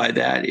mean by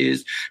that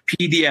is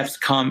PDFs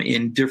come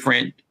in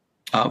different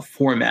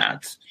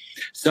formats.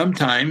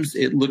 Sometimes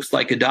it looks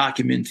like a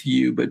document to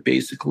you, but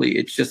basically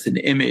it's just an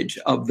image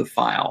of the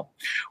file.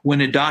 When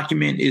a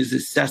document is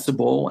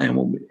accessible,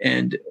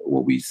 and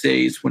what we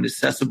say is when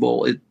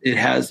accessible, it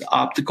has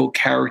optical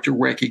character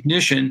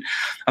recognition.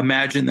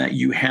 Imagine that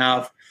you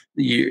have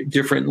the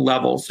different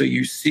levels. So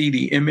you see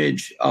the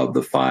image of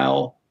the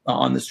file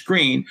on the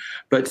screen,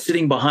 but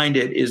sitting behind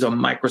it is a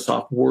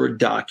Microsoft Word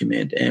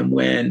document. And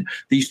when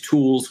these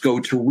tools go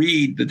to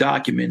read the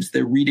documents,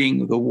 they're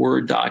reading the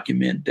Word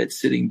document that's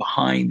sitting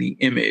behind the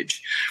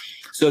image.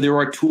 So there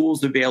are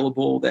tools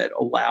available that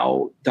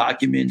allow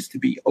documents to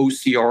be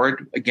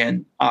OCR'd,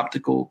 again,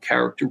 optical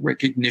character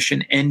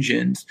recognition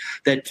engines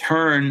that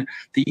turn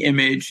the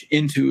image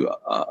into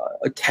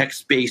a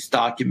text-based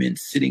document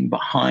sitting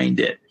behind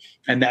it.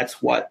 And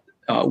that's what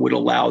would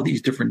allow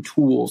these different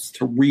tools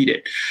to read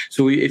it.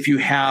 So if you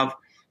have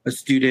a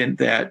student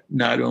that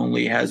not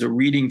only has a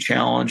reading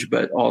challenge,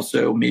 but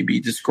also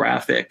maybe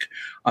dysgraphic,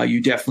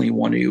 you definitely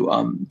want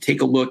to take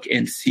a look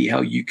and see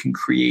how you can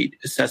create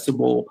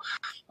accessible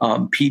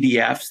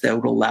PDFs that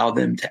would allow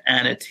them to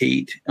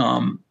annotate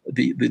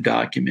the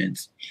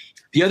documents.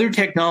 The other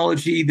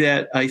technology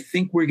that I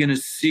think we're going to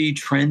see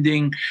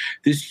trending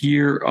this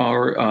year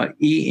are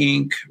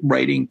e-ink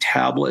writing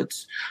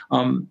tablets.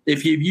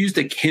 If you've used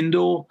a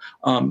Kindle,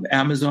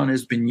 Amazon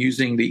has been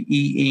using the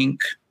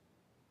e-ink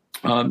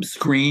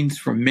screens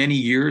for many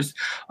years.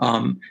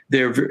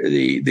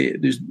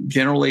 There's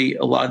generally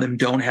a lot of them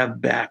don't have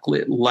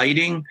backlit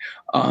lighting,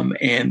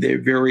 and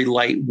they're very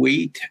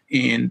lightweight,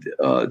 and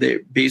they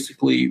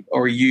basically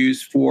are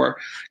used for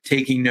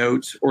taking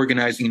notes,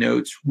 organizing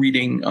notes,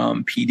 reading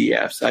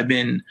PDFs. I've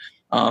been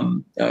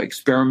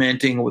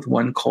experimenting with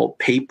one called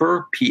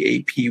Paper,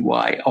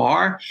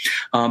 Papyr,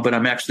 but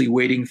I'm actually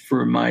waiting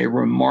for my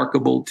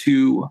Remarkable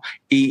 2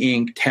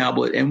 e-ink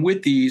tablet. And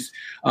with these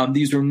are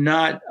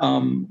not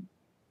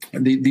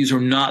these are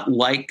not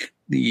like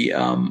the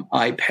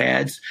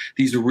iPads.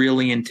 These are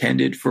really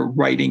intended for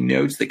writing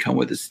notes that come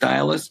with a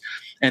stylus.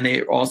 And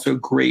they're also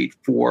great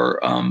for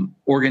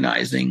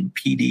organizing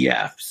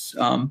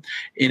PDFs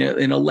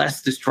in a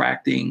less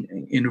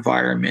distracting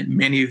environment.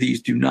 Many of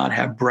these do not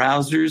have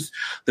browsers,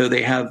 though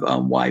they have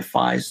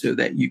Wi-Fi so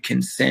that you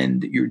can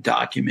send your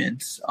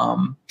documents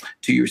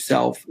to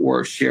yourself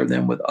or share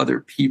them with other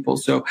people.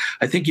 So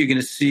I think you're going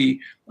to see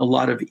a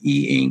lot of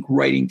e-ink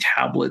writing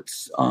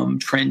tablets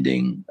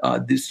trending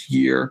this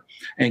year,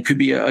 and could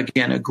be,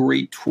 again, a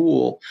great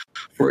tool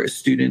for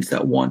students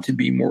that want to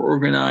be more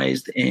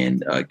organized,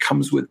 and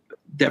comes with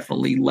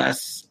definitely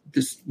less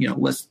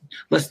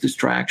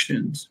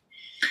distractions.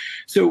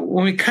 So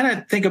when we kind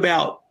of think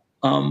about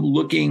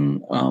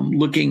looking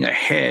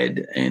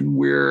ahead and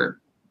where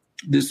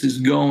this is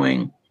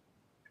going,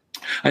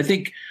 I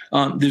think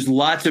there's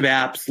lots of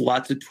apps,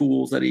 lots of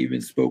tools that I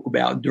even spoke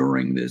about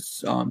during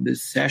this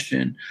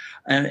session.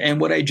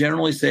 And what I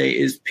generally say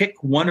is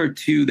pick one or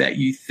two that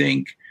you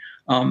think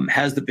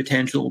has the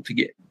potential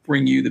to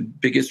bring you the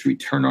biggest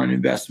return on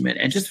investment,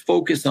 and just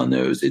focus on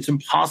those. It's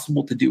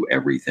impossible to do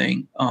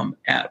everything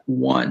at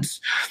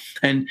once.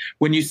 And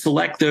when you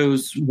select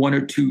those one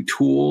or two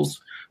tools,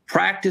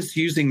 practice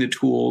using the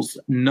tools,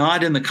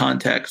 not in the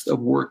context of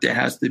work that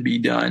has to be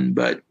done,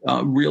 but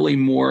really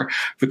more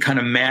for kind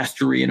of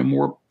mastery in a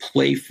more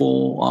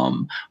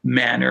playful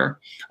manner,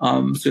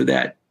 so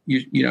that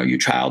your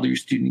child or your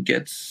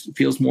student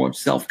feels more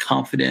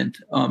self-confident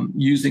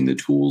using the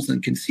tools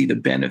and can see the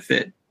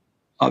benefit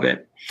of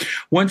it.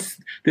 Once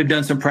they've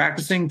done some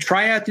practicing,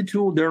 try out the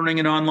tool during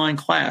an online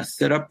class.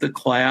 Set up the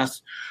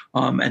class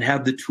and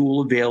have the tool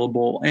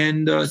available,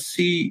 and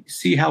see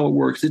how it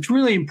works. It's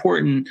really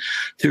important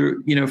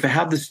to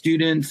have the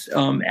students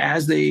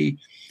as they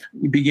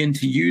begin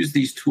to use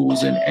these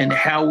tools, and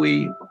how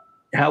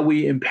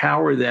we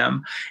empower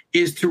them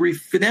is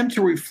for them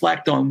to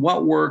reflect on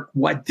what worked,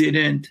 what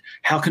didn't,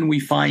 how can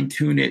we fine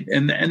tune it.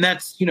 And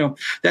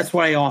that's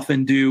what I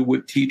often do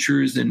with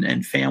teachers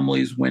and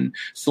families when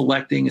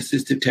selecting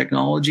assistive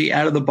technology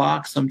out of the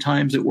box.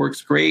 Sometimes it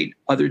works great.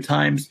 Other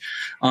times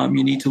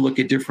you need to look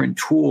at different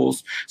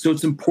tools. So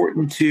it's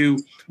important to,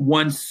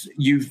 once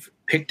you've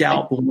picked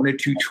out one or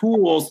two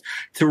tools,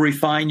 to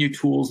refine your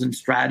tools and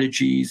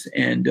strategies,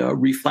 and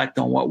reflect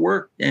on what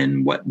worked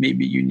and what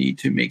maybe you need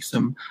to make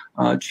some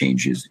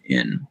changes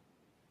in.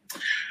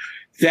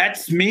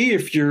 That's me.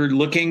 If you're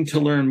looking to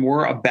learn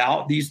more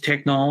about these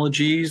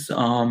technologies,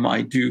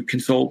 I do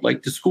consult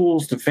to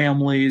schools, to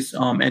families,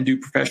 and do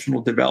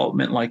professional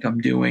development like I'm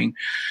doing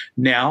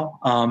now.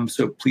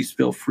 So please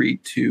feel free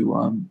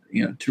to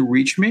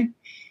reach me.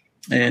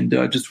 And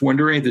just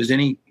wondering if there's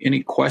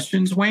any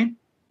questions, Wayne?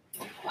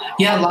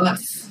 Yeah,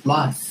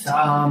 lots.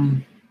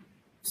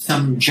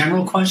 Some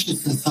general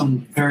questions and some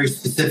very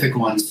specific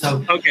ones.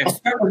 So okay. I'll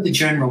start with the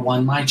general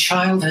one. My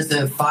child has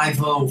a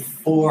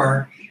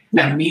 504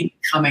 and a meeting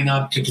coming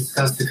up to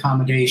discuss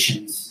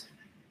accommodations.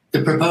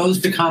 The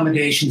proposed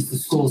accommodations the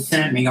school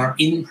sent me are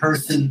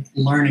in-person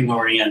learning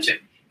oriented,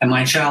 and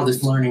my child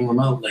is learning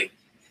remotely.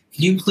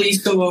 Can you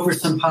please go over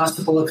some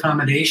possible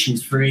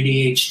accommodations for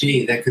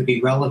ADHD that could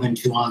be relevant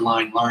to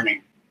online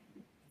learning?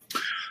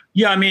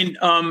 Yeah, I mean,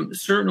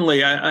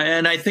 certainly,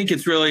 and I think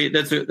it's really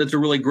that's a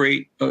really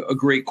great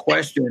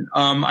question.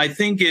 I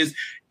think is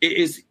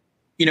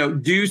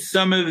do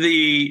some of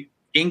the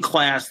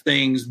in-class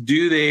things,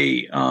 do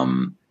they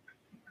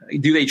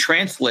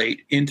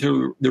translate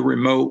into the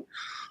remote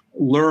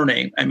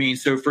learning? I mean,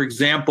 so for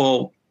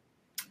example,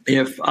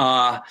 if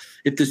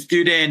the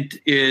student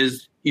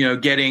is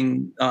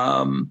getting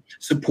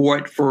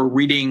support for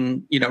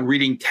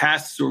reading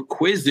tests or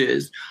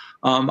quizzes,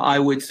 I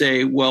would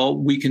say, well,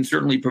 we can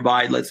certainly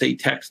provide, let's say,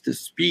 text to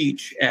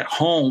speech at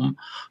home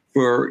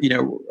for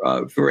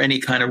any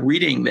kind of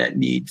reading that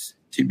needs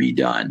to be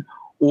done.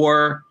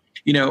 Or,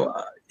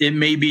 it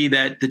may be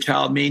that the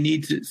child may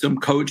need some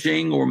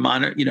coaching or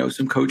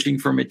some coaching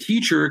from a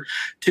teacher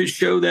to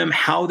show them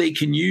how they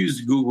can use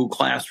Google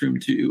Classroom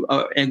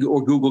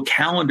or Google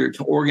Calendar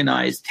to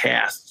organize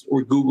tasks,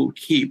 or Google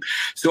Keep.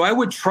 So I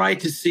would try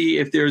to see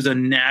if there's a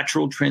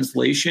natural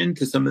translation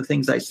to some of the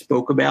things I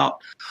spoke about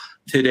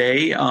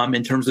today,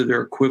 in terms of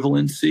their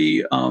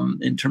equivalency,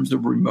 in terms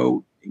of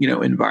remote,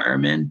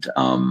 environment,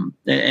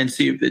 and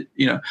see if it,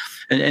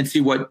 and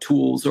see what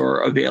tools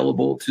are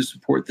available to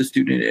support the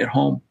student at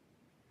home.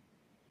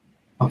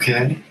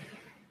 Okay.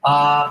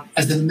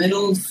 As a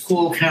middle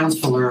school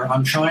counselor,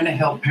 I'm trying to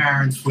help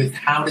parents with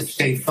how to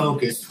stay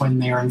focused when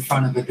they're in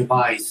front of a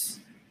device.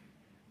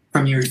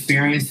 From your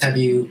experience, have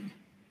you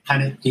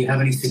do you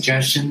have any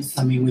suggestions?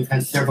 I mean, we've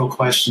had several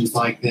questions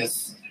like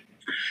this.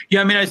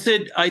 Yeah, I mean, I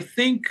think,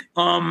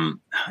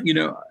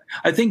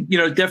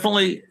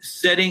 definitely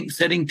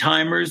setting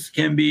timers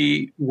can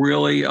be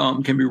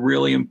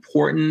really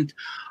important.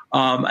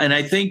 And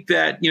I think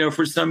that,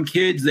 for some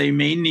kids, they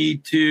may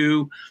need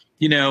to,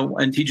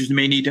 and teachers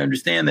may need to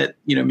understand that,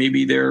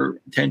 maybe their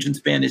attention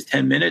span is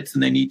 10 minutes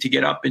and they need to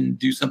get up and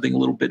do something a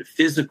little bit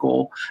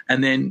physical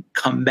and then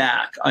come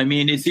back. I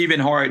mean, it's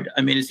even hard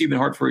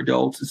for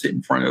adults to sit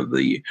in front of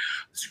the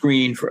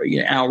screen for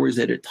hours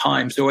at a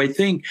time. So I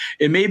think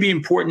it may be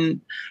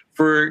important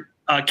for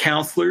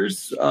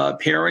counselors,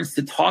 parents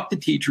to talk to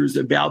teachers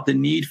about the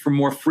need for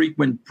more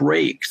frequent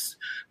breaks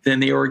than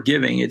they are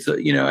giving. It's,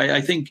 I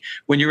think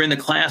when you're in the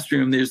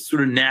classroom, there's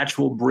sort of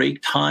natural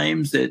break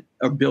times that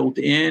are built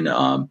in.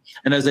 And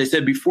as I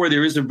said before,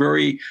 there is a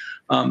very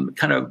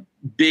kind of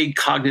big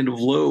cognitive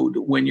load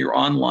when you're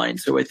online.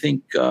 So I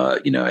think,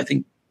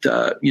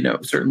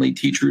 certainly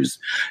teachers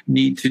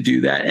need to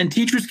do that. And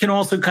teachers can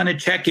also kind of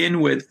check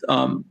in with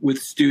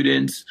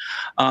students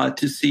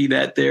to see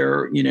that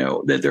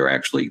they're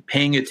actually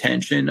paying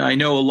attention. I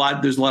know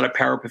there's a lot of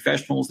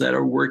paraprofessionals that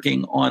are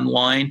working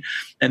online,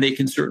 and they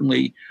can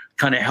certainly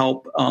kind of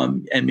help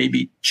and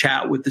maybe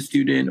chat with the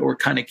student or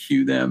kind of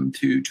cue them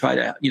to try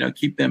to,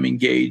 keep them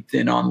engaged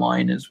in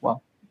online as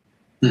well.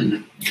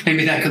 Mm-hmm.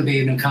 Maybe that could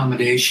be an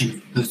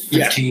accommodation. Those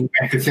 15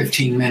 after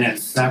 15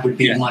 minutes, that would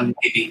be one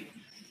maybe.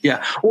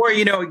 Yeah. Or,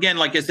 again,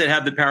 like I said,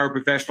 have the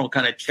paraprofessional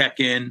kind of check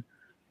in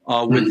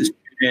with the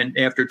student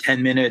after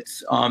 10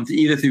 minutes,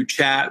 either through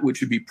chat, which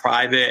would be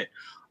private,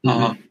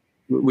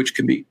 which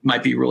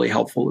might be really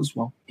helpful as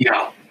well.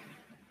 Yeah.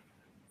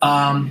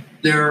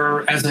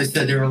 As I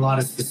said, there are a lot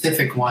of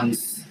specific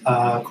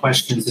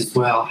questions as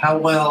well. How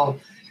well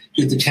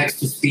do the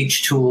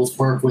text-to-speech tools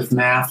work with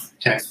math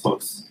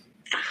textbooks?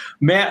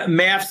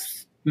 Math's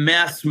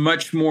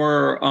much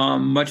more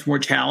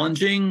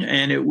challenging,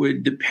 and it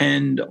would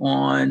depend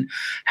on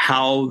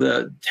how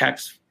the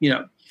text,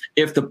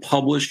 if the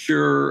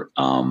publisher,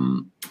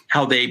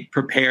 how they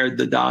prepared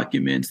the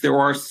documents. There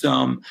are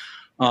some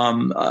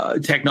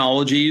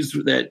technologies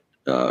that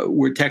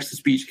where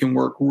text-to-speech can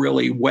work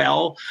really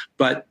well,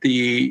 but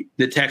the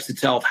text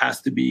itself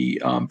has to be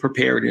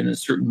prepared in a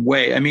certain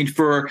way. I mean,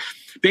 for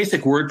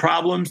basic word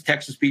problems,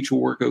 text-to-speech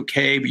will work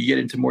okay, but you get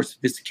into more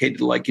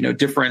sophisticated,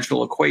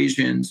 differential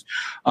equations,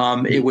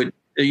 it would,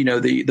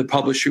 the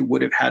publisher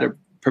would have had to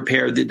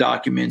prepare the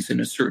documents in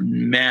a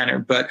certain manner.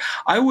 But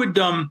I would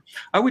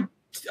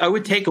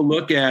take a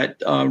look at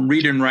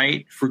Read and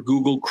Write for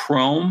Google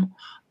Chrome.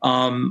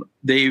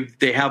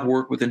 They have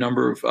worked with a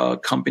number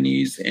of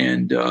companies,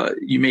 and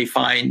you may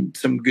find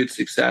some good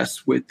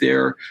success with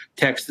their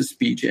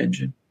text-to-speech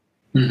engine.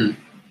 Mm-hmm.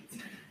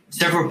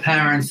 Several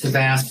parents have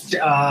asked,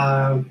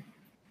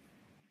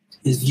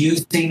 is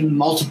using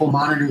multiple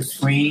monitor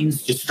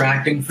screens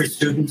distracting for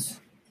students?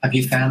 Have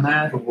you found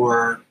that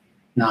or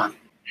not?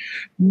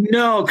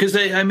 No, because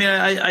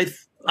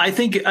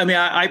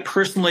I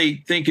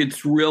personally think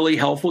it's really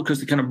helpful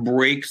because it kind of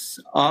breaks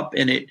up,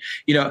 and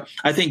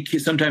I think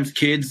sometimes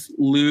kids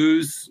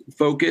lose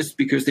focus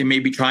because they may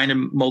be trying to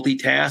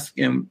multitask,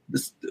 and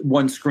this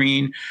one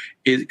screen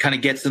kind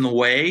of gets in the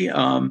way.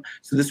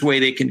 So this way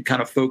they can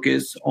kind of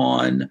focus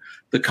on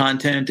the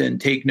content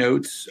and take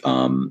notes,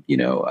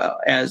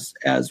 as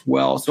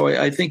well. So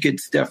I think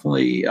it's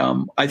definitely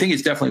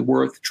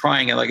worth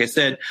trying. And like I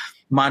said,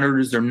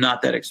 monitors are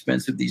not that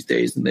expensive these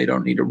days, and they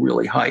don't need a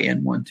really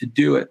high-end one to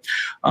do it.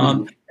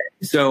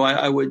 So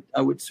I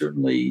would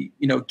certainly,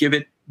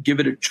 give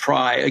it a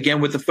try,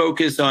 again, with the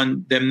focus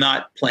on them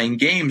not playing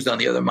games on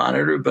the other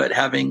monitor, but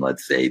having,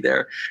 let's say,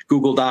 their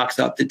Google Docs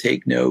up to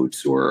take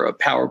notes, or a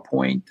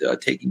PowerPoint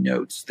taking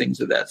notes, things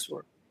of that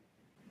sort.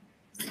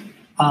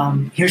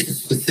 Here's a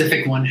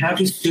specific one. How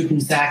do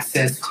students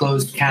access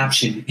closed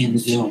caption in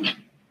Zoom?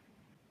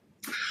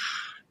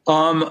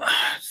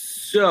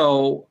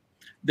 So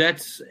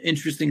that's an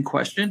interesting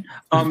question.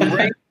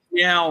 Right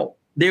now,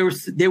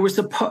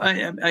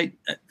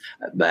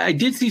 I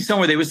did see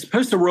somewhere they were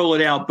supposed to roll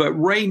it out, but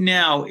right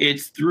now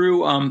it's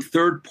through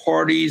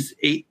third-party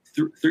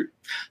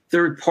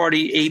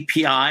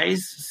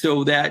APIs.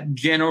 So that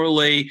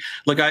generally,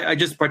 I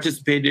just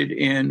participated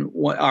in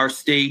our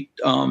state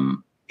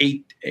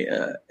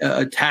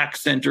attack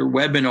center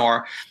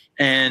webinar,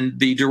 and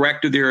the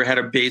director there had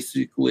to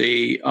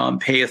basically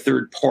pay a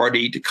third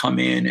party to come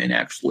in and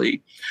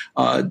actually,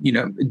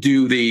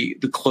 do the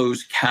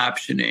closed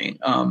captioning.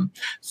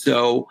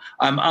 So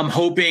I'm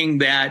hoping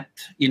that,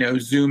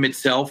 Zoom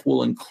itself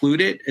will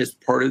include it as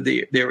part of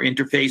their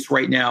interface.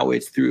 Right now,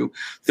 it's through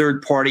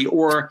third party,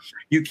 or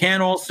you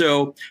can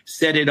also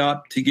set it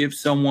up to give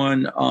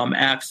someone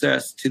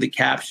access to the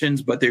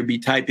captions, but they'd be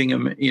typing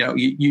them.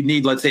 You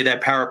need, let's say,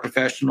 that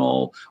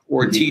paraprofessional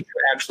or teacher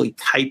actually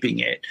typing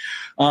it.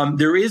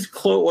 There is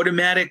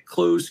automatic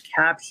closed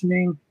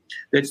captioning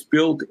that's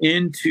built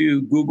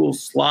into Google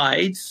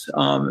Slides.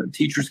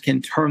 Teachers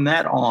can turn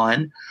that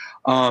on.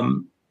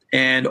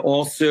 And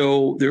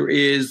also there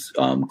is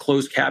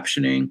closed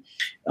captioning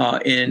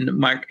in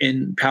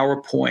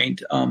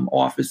PowerPoint,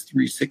 Office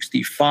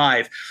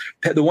 365.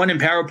 The one in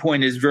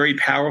PowerPoint is very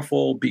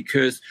powerful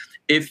because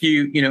if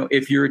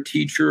you're a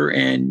teacher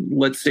and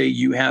let's say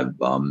you have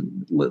a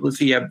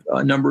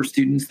number of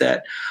students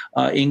that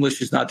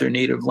English is not their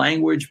native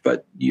language,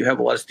 but you have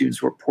a lot of students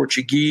who are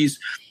Portuguese,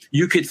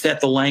 you could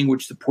set the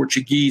language to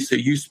Portuguese so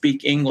you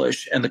speak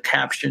English and the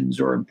captions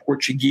are in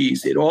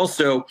Portuguese. It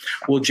also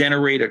will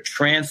generate a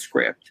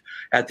transcript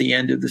at the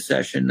end of the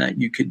session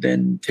that you could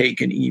then take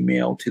and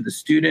email to the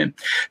student.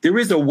 There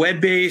is a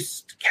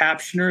web-based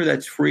captioner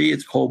that's free.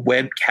 It's called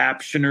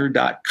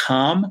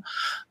webcaptioner.com.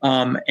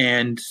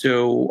 And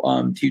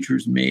so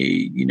teachers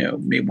may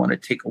want to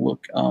take a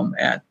look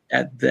at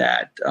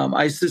that.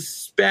 I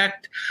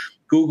suspect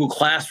Google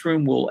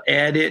Classroom will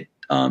add it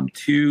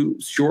to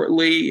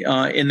shortly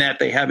in that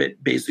they have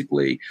it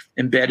basically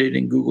embedded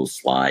in Google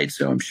Slides.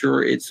 So I'm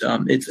sure it's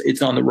on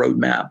the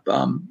roadmap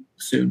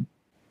soon.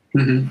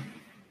 Mm-hmm.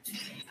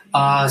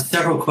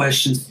 Several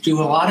questions.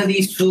 Do a lot of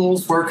these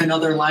tools work in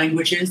other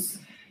languages?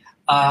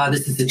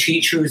 This is a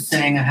teacher who's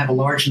saying, I have a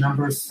large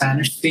number of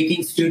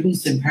Spanish-speaking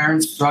students and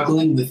parents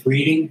struggling with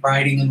reading,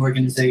 writing, and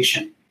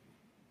organization.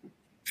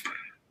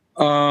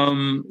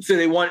 So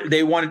they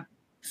want.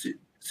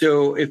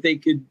 So if they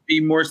could be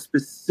more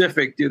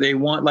specific, do they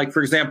want, like,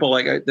 for example,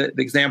 like the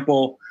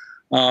example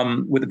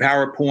with the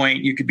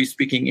PowerPoint, you could be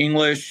speaking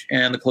English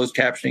and the closed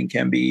captioning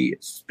can be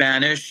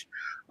Spanish.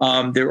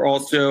 They're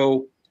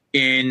also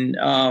in,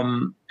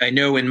 I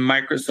know in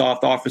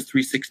Microsoft Office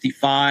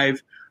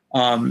 365,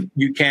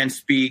 you can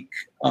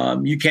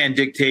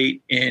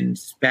dictate in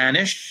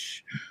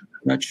Spanish.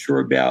 I'm not sure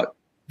about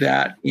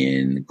that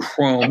in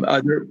Chrome.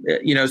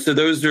 So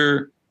those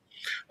are,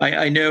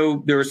 I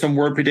know there are some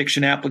word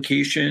prediction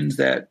applications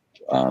that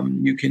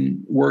you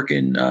can work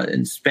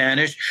in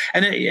Spanish,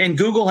 and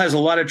Google has a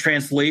lot of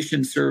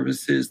translation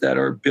services that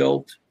are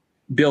built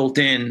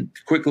in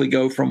to quickly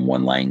go from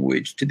one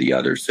language to the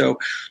other. So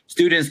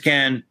students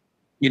can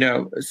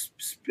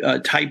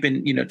type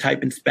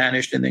in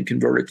Spanish and then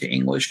convert it to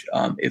English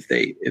if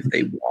they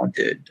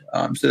wanted.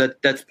 So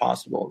that's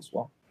possible as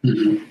well.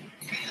 Mm-hmm.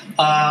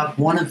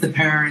 One of the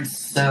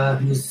parents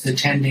who's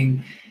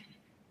attending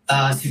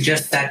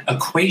suggests that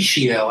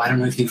Equatio, I don't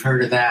know if you've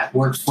heard of that,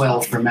 works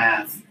well for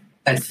math.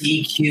 That's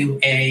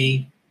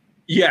EQA.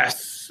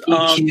 Yes.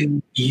 EQUATIO.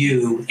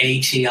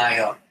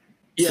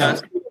 Yes.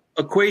 So,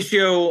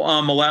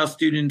 Equatio allows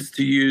students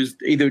to use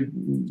either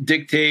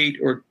dictate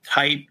or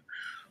type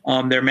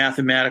their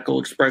mathematical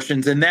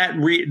expressions, and that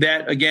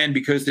again,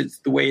 because it's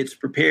the way it's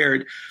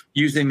prepared,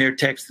 using their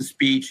text to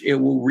speech, it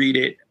will read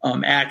it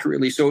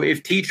accurately. So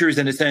if teachers,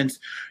 in a sense,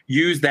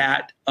 use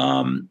that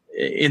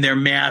in their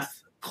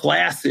math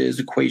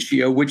classes,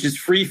 Equatio, which is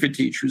free for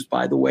teachers,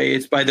 by the way,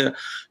 it's by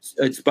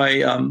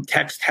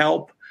Text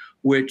Help,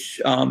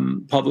 which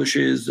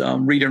publishes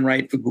Read and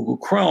Write for Google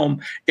Chrome.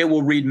 It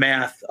will read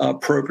math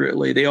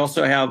appropriately. They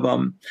also have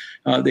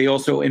they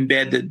also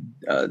embed the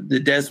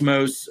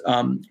Desmos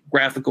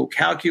graphing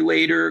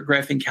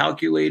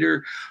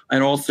calculator,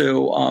 and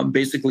also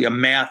basically a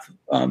math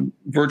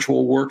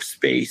virtual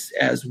workspace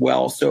as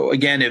well. So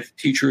again, if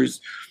teachers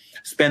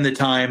spend the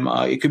time,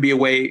 it could be a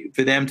way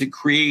for them to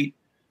create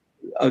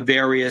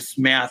various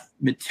math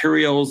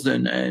materials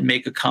and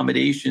make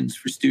accommodations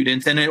for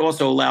students. And it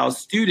also allows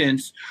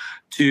students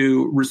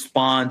to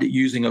respond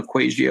using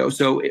Equatio.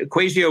 So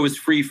Equatio is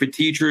free for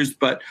teachers,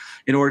 but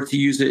in order to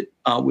use it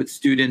with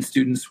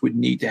students would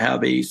need to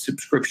have a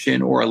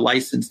subscription or a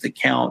licensed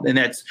account. And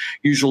that's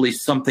usually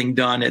something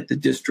done at the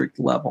district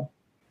level.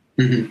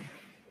 Mm-hmm.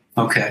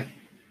 Okay.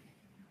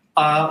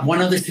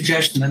 One other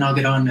suggestion, then I'll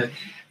get on to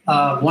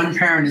one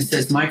parent who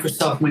says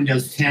Microsoft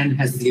Windows 10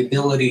 has the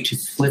ability to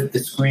split the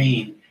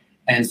screen,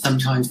 and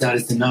sometimes that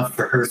is enough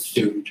for her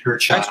student, her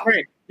child. That's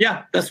great.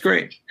 Yeah, that's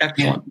great.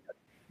 Excellent.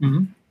 Yeah.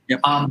 Mm-hmm.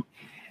 Yep.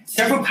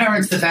 Several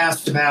parents have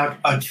asked about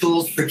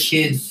tools for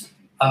kids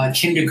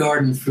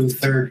kindergarten through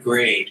third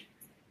grade.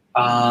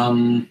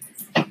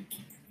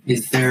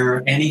 Is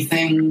there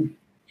anything?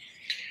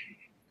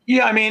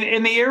 Yeah, I mean,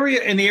 in the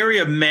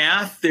area of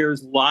math,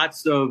 there's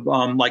lots of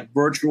like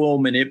virtual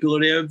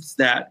manipulatives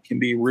that can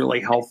be really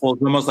helpful.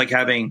 It's almost like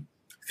having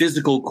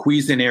physical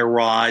Cuisenaire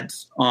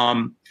rods.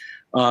 So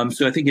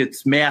I think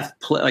it's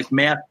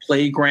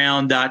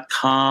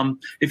mathplayground.com.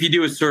 If you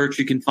do a search,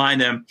 you can find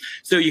them.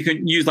 So you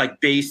can use like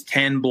base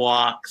 10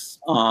 blocks,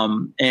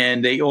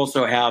 and they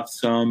also have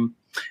some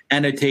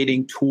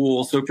annotating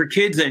tools. So for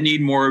kids that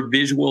need more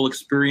visual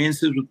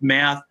experiences with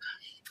math,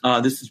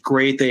 this is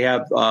great. They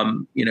have,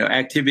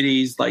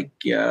 activities like,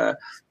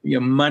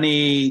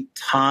 money,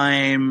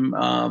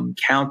 time,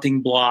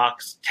 counting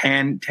blocks,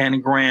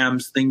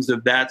 tanagrams, things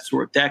of that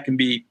sort. That can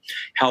be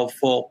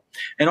helpful.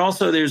 And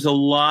also there's a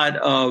lot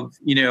of,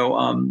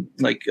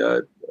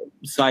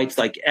 sites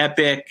like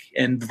Epic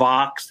and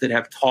Vox that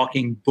have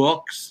talking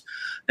books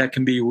that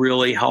can be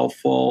really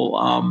helpful.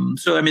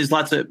 So, I mean, there's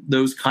lots of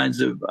those kinds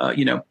of,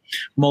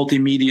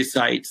 multimedia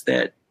sites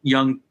that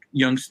young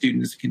young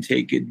students can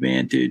take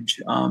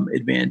advantage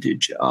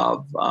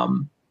of.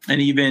 And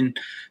even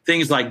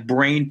things like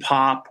Brain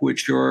Pop,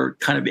 which are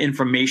kind of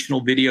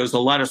informational videos. A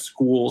lot of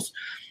schools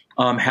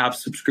have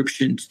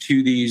subscriptions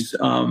to these,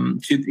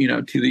 to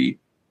the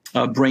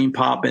Brain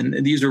Pop,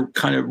 and these are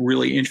kind of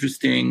really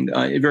interesting,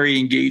 very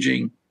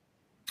engaging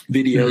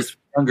videos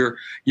for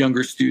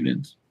younger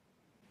students.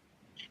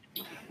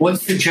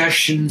 What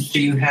suggestions do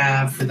you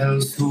have for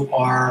those who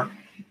are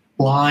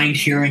blind,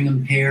 hearing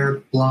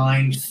impaired,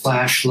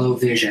 blind/low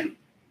vision?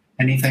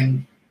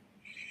 Anything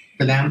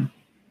for them?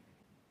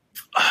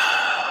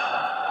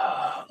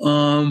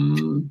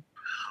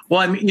 Well,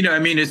 I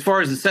mean, as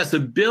far as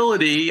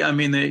accessibility, I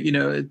mean,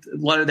 a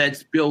lot of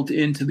that's built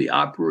into the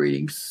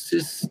operating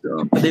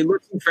system. Are they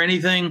looking for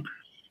anything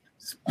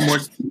more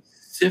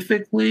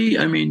specifically?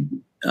 I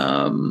mean,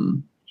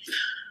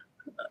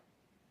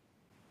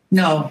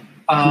 no,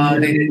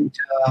 they didn't.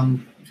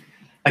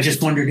 I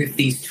just wondered if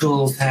these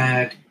tools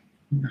had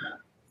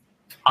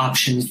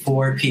options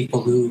for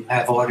people who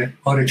have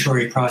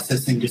auditory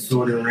processing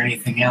disorder or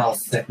anything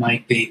else that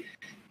might be.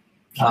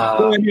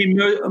 Well, I mean,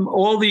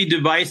 all the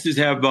devices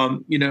have,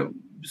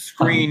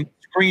 screen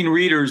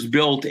readers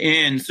built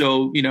in.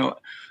 So,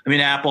 I mean,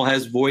 Apple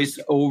has voice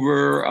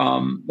over.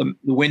 The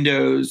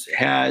Windows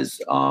has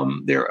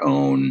their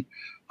own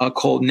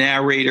called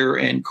Narrator,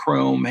 and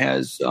Chrome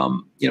has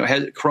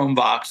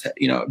Chromevox,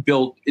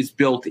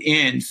 built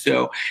in.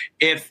 So,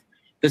 if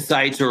the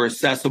sites are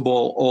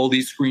accessible, all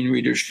these screen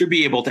readers should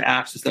be able to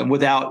access them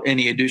without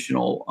any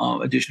additional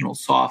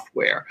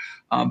software.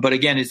 But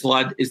again, it's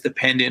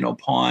dependent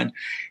upon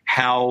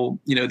how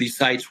these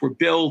sites were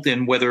built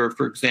and whether,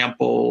 for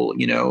example,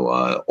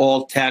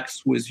 alt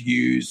text was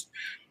used,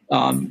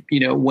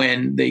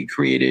 when they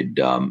created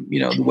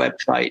the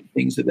website,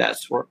 things of that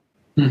sort.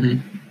 Mm-hmm.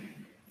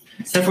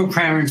 Several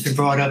parents have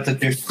brought up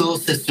that their school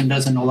system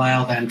doesn't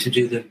allow them to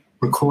do the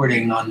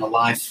recording on the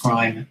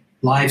LiveScribe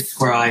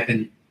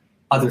and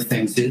other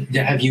things.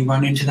 Have you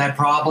run into that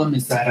problem?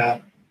 Is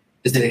it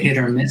a hit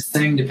or miss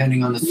thing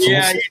depending on the school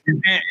system?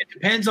 It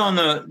depends on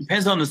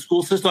the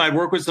school system. I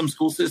work with some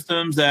school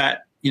systems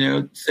that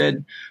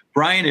said,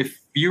 Brian,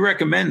 if you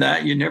recommend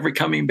that, you're never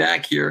coming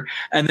back here.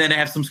 And then I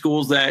have some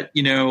schools that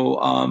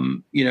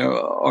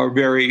are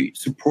very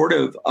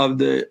supportive of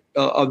the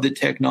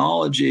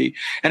technology.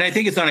 And I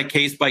think it's on a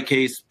case by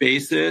case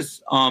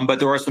basis. But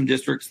there are some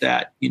districts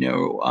that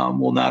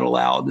will not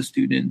allow the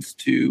students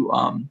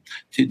to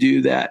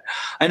do that.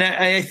 And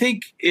I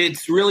think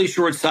it's really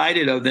short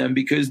sighted of them,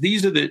 because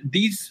the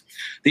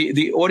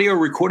audio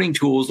recording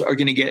tools are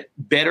going to get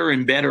better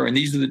and better, and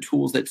these are the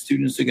tools that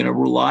students are going to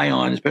rely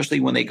on, especially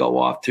when they go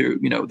off to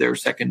get a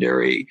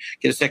secondary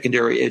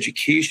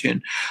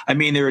education. I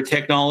mean, there are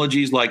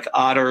technologies like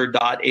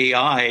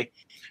Otter.ai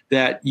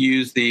that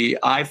use the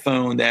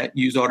iPhone, that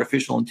use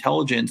artificial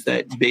intelligence,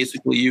 that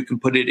basically you can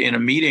put it in a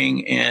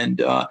meeting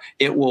and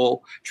it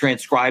will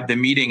transcribe the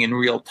meeting in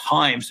real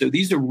time. So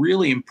these are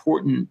really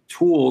important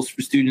tools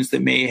for students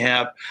that may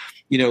have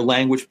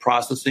language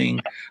processing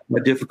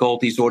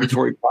difficulties,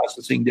 auditory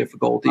processing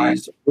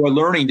difficulties, or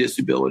learning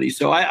disabilities.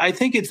 So I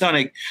think it's on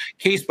a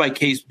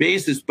case-by-case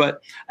basis.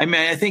 But I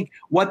mean, I think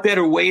what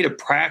better way to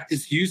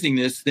practice using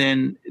this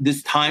than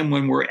this time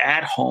when we're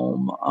at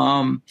home?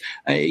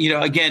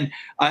 Again,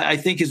 I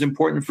think it's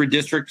important for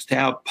districts to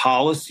have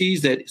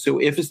policies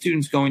so if a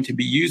student's going to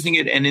be using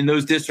it, and in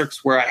those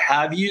districts where I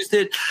have used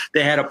it,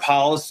 they had a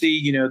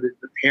policy, that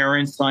the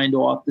parents signed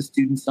off, the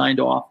students signed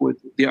off with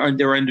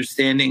their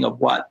understanding of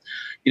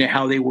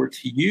how they were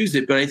to use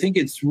it. But I think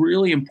it's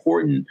really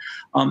important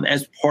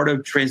as part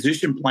of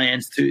transition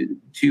plans to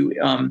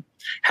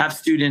have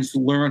students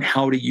learn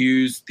how to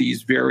use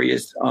these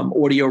various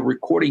audio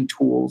recording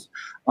tools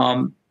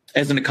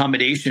as an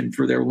accommodation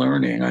for their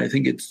learning. I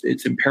think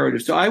it's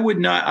imperative. So I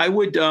would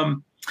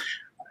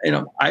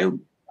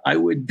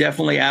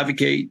definitely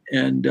advocate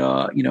and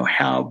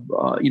have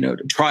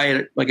try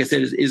it. Like I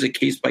said, is a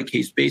case by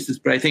case basis.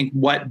 But I think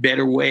what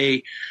better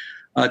way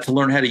to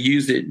learn how to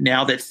use it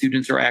now that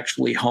students are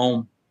actually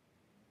home.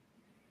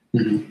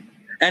 Mm-hmm.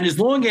 And as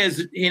long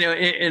as,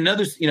 and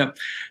others,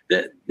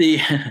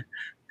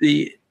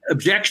 the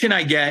objection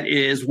I get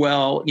is,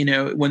 well,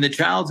 when the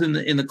child's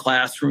in the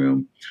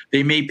classroom,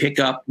 they may pick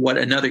up what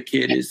another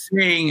kid is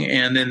saying,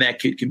 and then that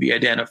kid can be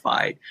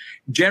identified.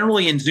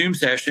 Generally in Zoom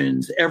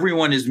sessions,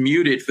 everyone is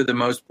muted for the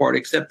most part,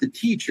 except the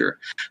teacher.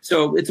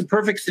 So it's a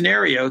perfect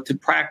scenario to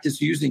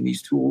practice using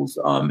these tools,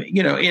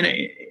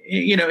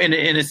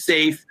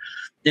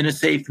 in a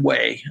safe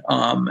way.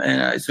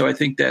 And so I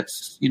think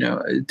that's,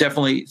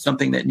 definitely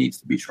something that needs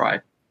to be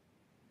tried.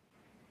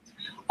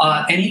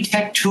 Any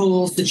tech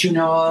tools that you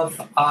know of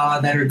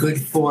that are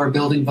good for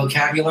building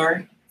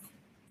vocabulary?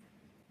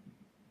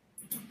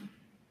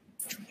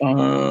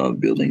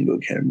 Building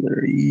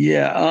vocabulary.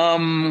 Yeah.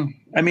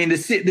 I mean, the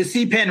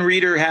CPen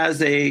reader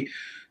has a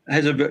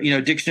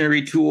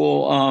dictionary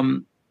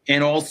tool,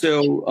 and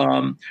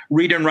also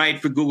Read and Write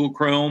for Google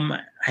Chrome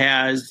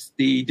has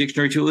the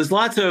dictionary tool. There's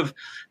lots of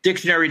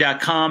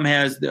dictionary.com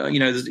has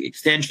there's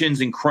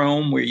extensions in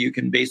Chrome where you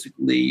can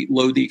basically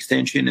load the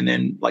extension and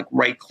then like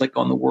right click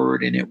on the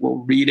word and it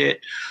will read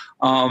it.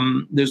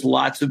 There's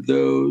lots of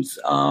those.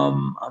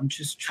 I'm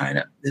just trying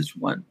to, this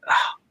one,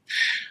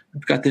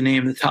 I've got the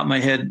name at the top of my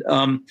head.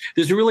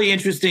 There's a really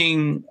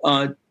interesting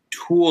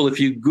tool. If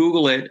you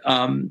Google it,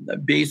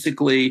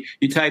 basically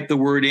you type the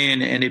word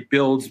in and it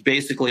builds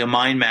basically a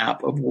mind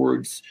map of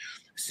words,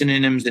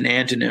 synonyms and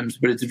antonyms,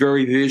 but it's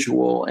very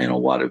visual and a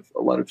lot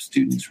of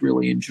students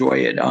really enjoy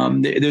it.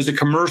 There's a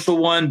commercial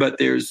one, but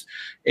there's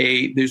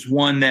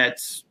one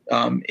that's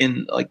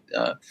in like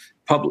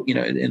public,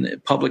 in the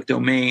public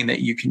domain that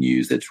you can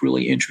use that's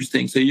really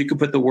interesting. So you can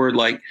put the word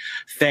like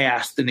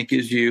fast and it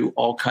gives you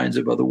all kinds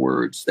of other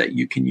words that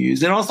you can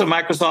use. And also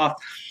Microsoft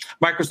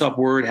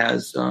Word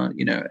has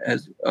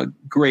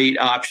great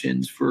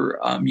options for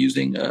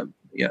using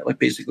like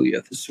basically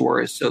a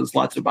thesaurus. So there's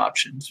lots of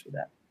options for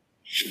that.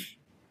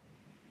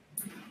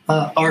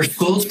 Are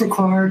schools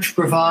required to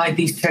provide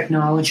these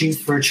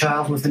technologies for a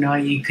child with an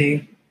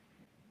IEP?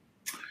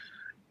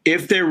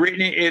 If they're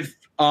written,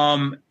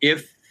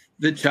 if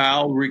the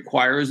child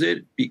requires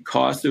it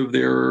because of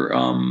their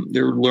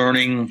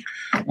learning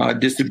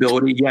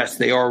disability, yes,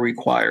 they are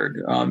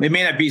required. It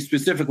may not be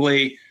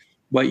specifically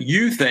what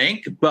you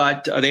think,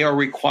 but they are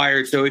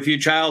required. So if your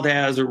child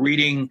has a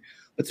reading,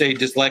 let's say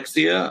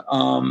dyslexia,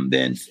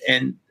 then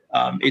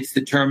it's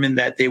determined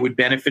that they would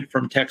benefit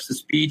from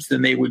text-to-speech,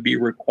 then they would be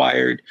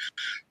required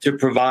to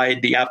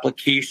provide the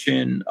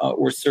application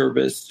or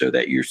service so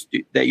that your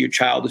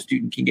child, the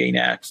student, can gain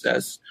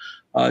access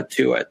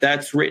to it.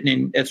 That's written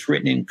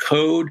in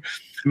code.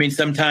 I mean,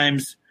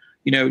 sometimes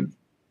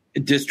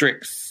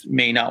districts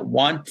may not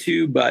want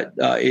to, but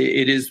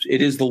it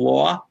is the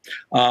law.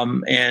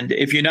 And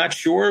if you're not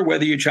sure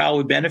whether your child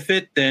would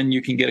benefit, then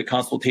you can get a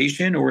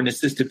consultation or an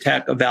assistive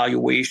tech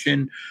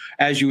evaluation,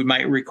 as you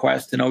might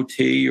request an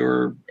OT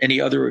or any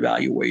other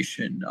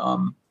evaluation,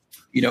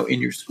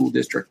 in your school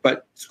district.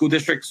 But school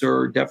districts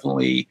are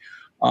definitely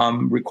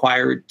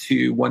required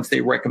to, once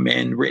they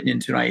recommend written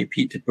into an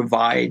IEP, to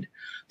provide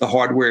the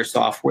hardware,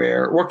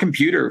 software, or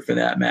computer for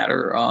that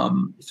matter,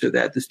 so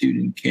that the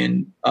student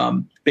can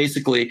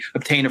basically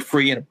obtain a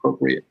free and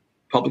appropriate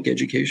public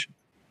education.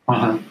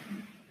 Uh-huh.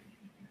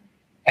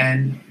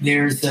 And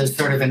there's a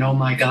sort of an oh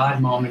my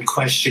God moment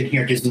question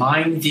here. Does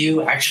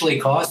MindView actually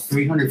cost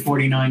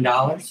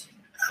 $349?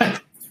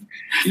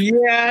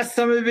 Yeah,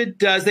 some of it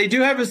does. They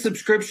do have a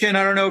subscription.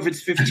 I don't know if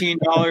it's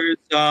 $15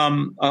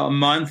 a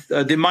month.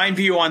 The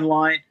MindView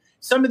Online.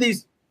 Some of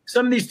these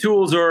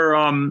tools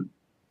are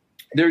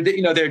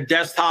they're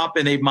desktop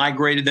and they've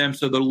migrated them,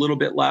 so they're a little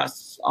bit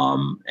less.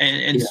 So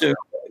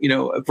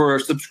for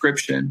a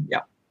subscription,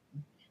 yeah.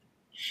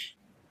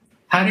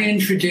 How can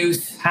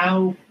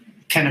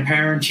a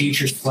parent,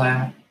 teacher,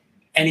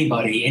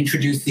 anybody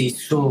introduce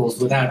these tools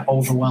without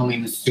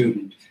overwhelming the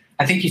student?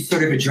 I think you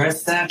sort of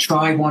addressed that.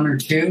 Try one or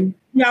two.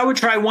 Yeah, I would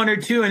try one or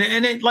two,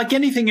 and it, like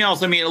anything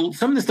else. I mean,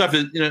 some of the stuff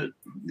is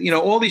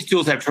all these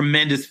tools have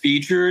tremendous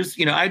features.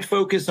 I'd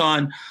focus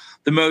on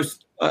the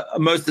most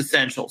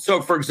essential.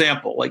 So, for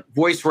example, like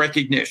voice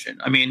recognition.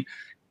 I mean,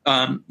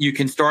 you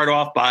can start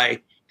off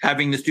by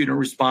having the student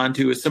respond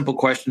to a simple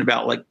question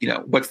about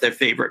what's their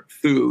favorite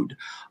food,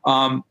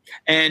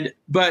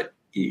 but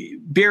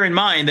bear in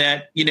mind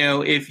that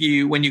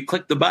when you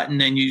click the button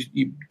and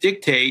you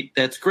dictate,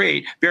 that's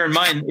great. Bear in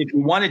mind, if you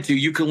wanted to,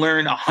 you can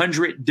learn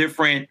 100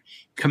 different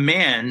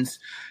commands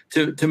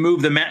to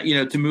move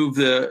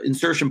the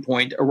insertion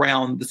point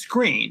around the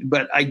screen.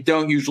 But I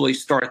don't usually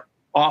start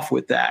off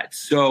with that.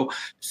 So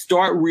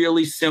start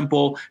really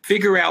simple.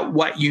 Figure out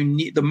what you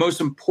need, the most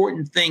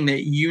important thing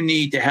that you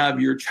need to have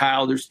your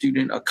child or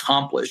student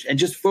accomplish, and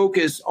just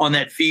focus on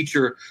that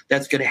feature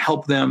that's going to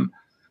help them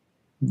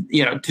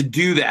to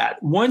do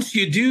that. Once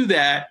you do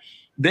that,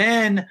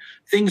 then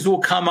things will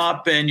come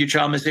up and your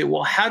child may say,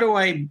 well, how do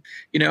I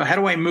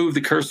move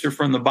the cursor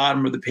from the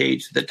bottom of the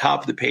page to the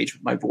top of the page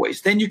with my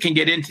voice? Then you can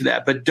get into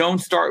that, but don't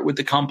start with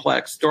the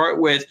complex. Start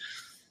with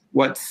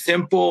what's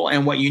simple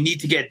and what you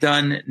need to get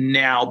done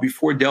now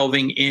before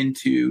delving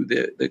into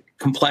the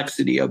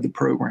complexity of the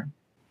program.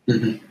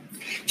 Mm-hmm.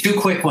 Two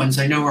quick ones.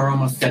 I know we're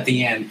almost at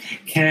the end.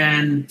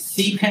 Can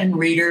CPen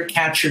Reader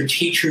capture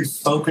teacher's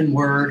spoken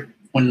word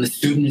when the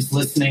student is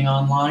listening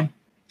online?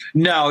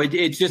 No,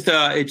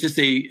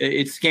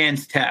 it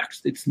scans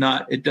text. It's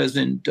not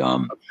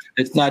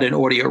an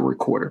audio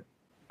recorder.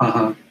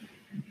 Uh-huh.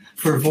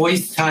 For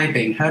voice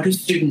typing, how do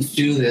students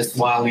do this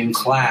while in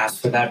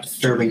class without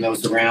disturbing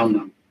those around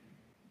them?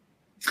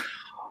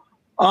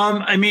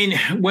 I mean,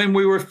 when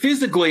we were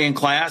physically in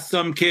class,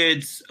 some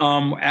kids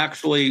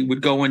actually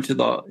would go into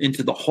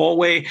the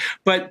hallway.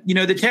 But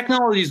the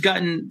technology has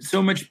gotten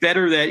so much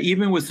better that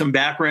even with some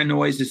background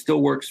noise, it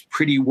still works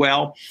pretty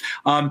well.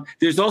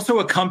 There's also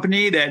a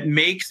company that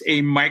makes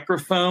a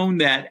microphone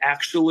that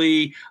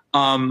actually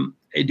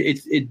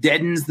it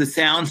deadens the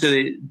sound, so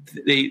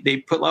they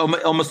put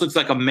almost looks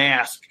like a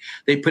mask.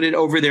 They put it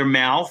over their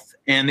mouth,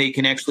 and they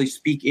can actually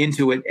speak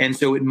into it. And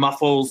so it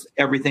muffles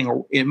everything,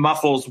 or it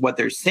muffles what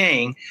they're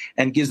saying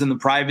and gives them the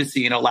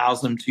privacy and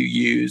allows them to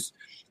use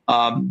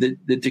the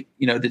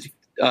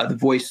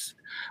voice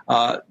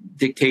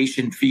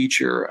dictation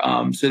feature.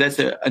 So that's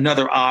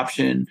another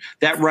option.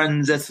 That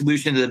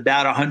solution is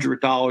about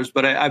 $100,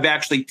 but I've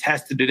actually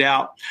tested it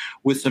out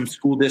with some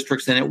school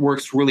districts, and it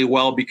works really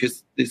well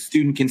because the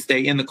student can stay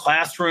in the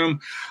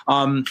classroom.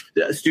 The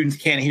students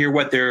can't hear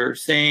what they're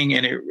saying,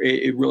 and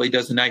it really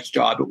does a nice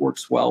job. It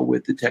works well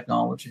with the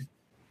technology.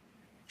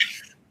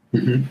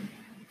 Mm-hmm.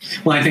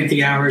 Well, I think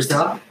the hour is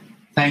up.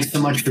 Thanks so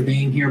much for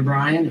being here,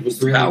 Brian. It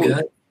was really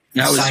good.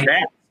 That was fast.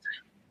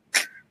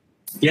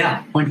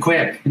 Yeah, went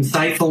quick,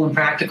 insightful and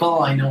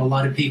practical. I know a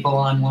lot of people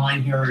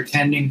online here are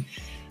attending,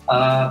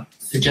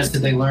 suggested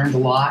they learned a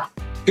lot.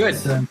 Good.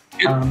 So,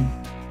 I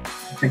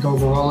think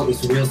overall it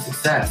was a real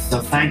success. So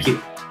thank you.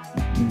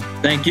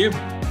 Thank you.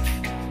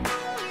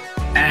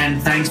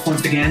 And thanks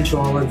once again to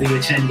all of the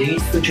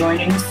attendees for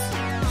joining us.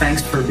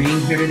 Thanks for being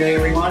here today,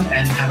 everyone,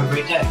 and have a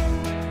great day.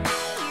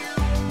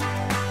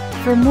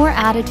 For more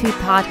Attitude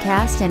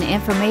podcasts and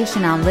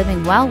information on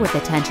living well with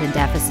attention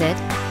deficit,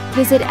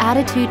 visit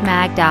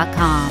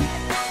attitudemag.com.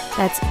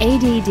 That's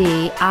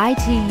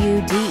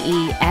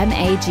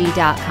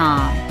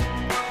ADDITUDEMAG.com.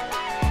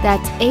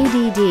 That's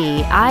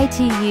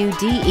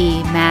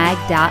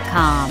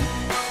ADDITUDEMAG.com.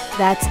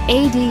 That's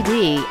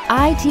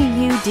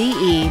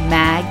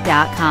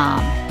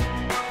ADDITUDEMAG.com.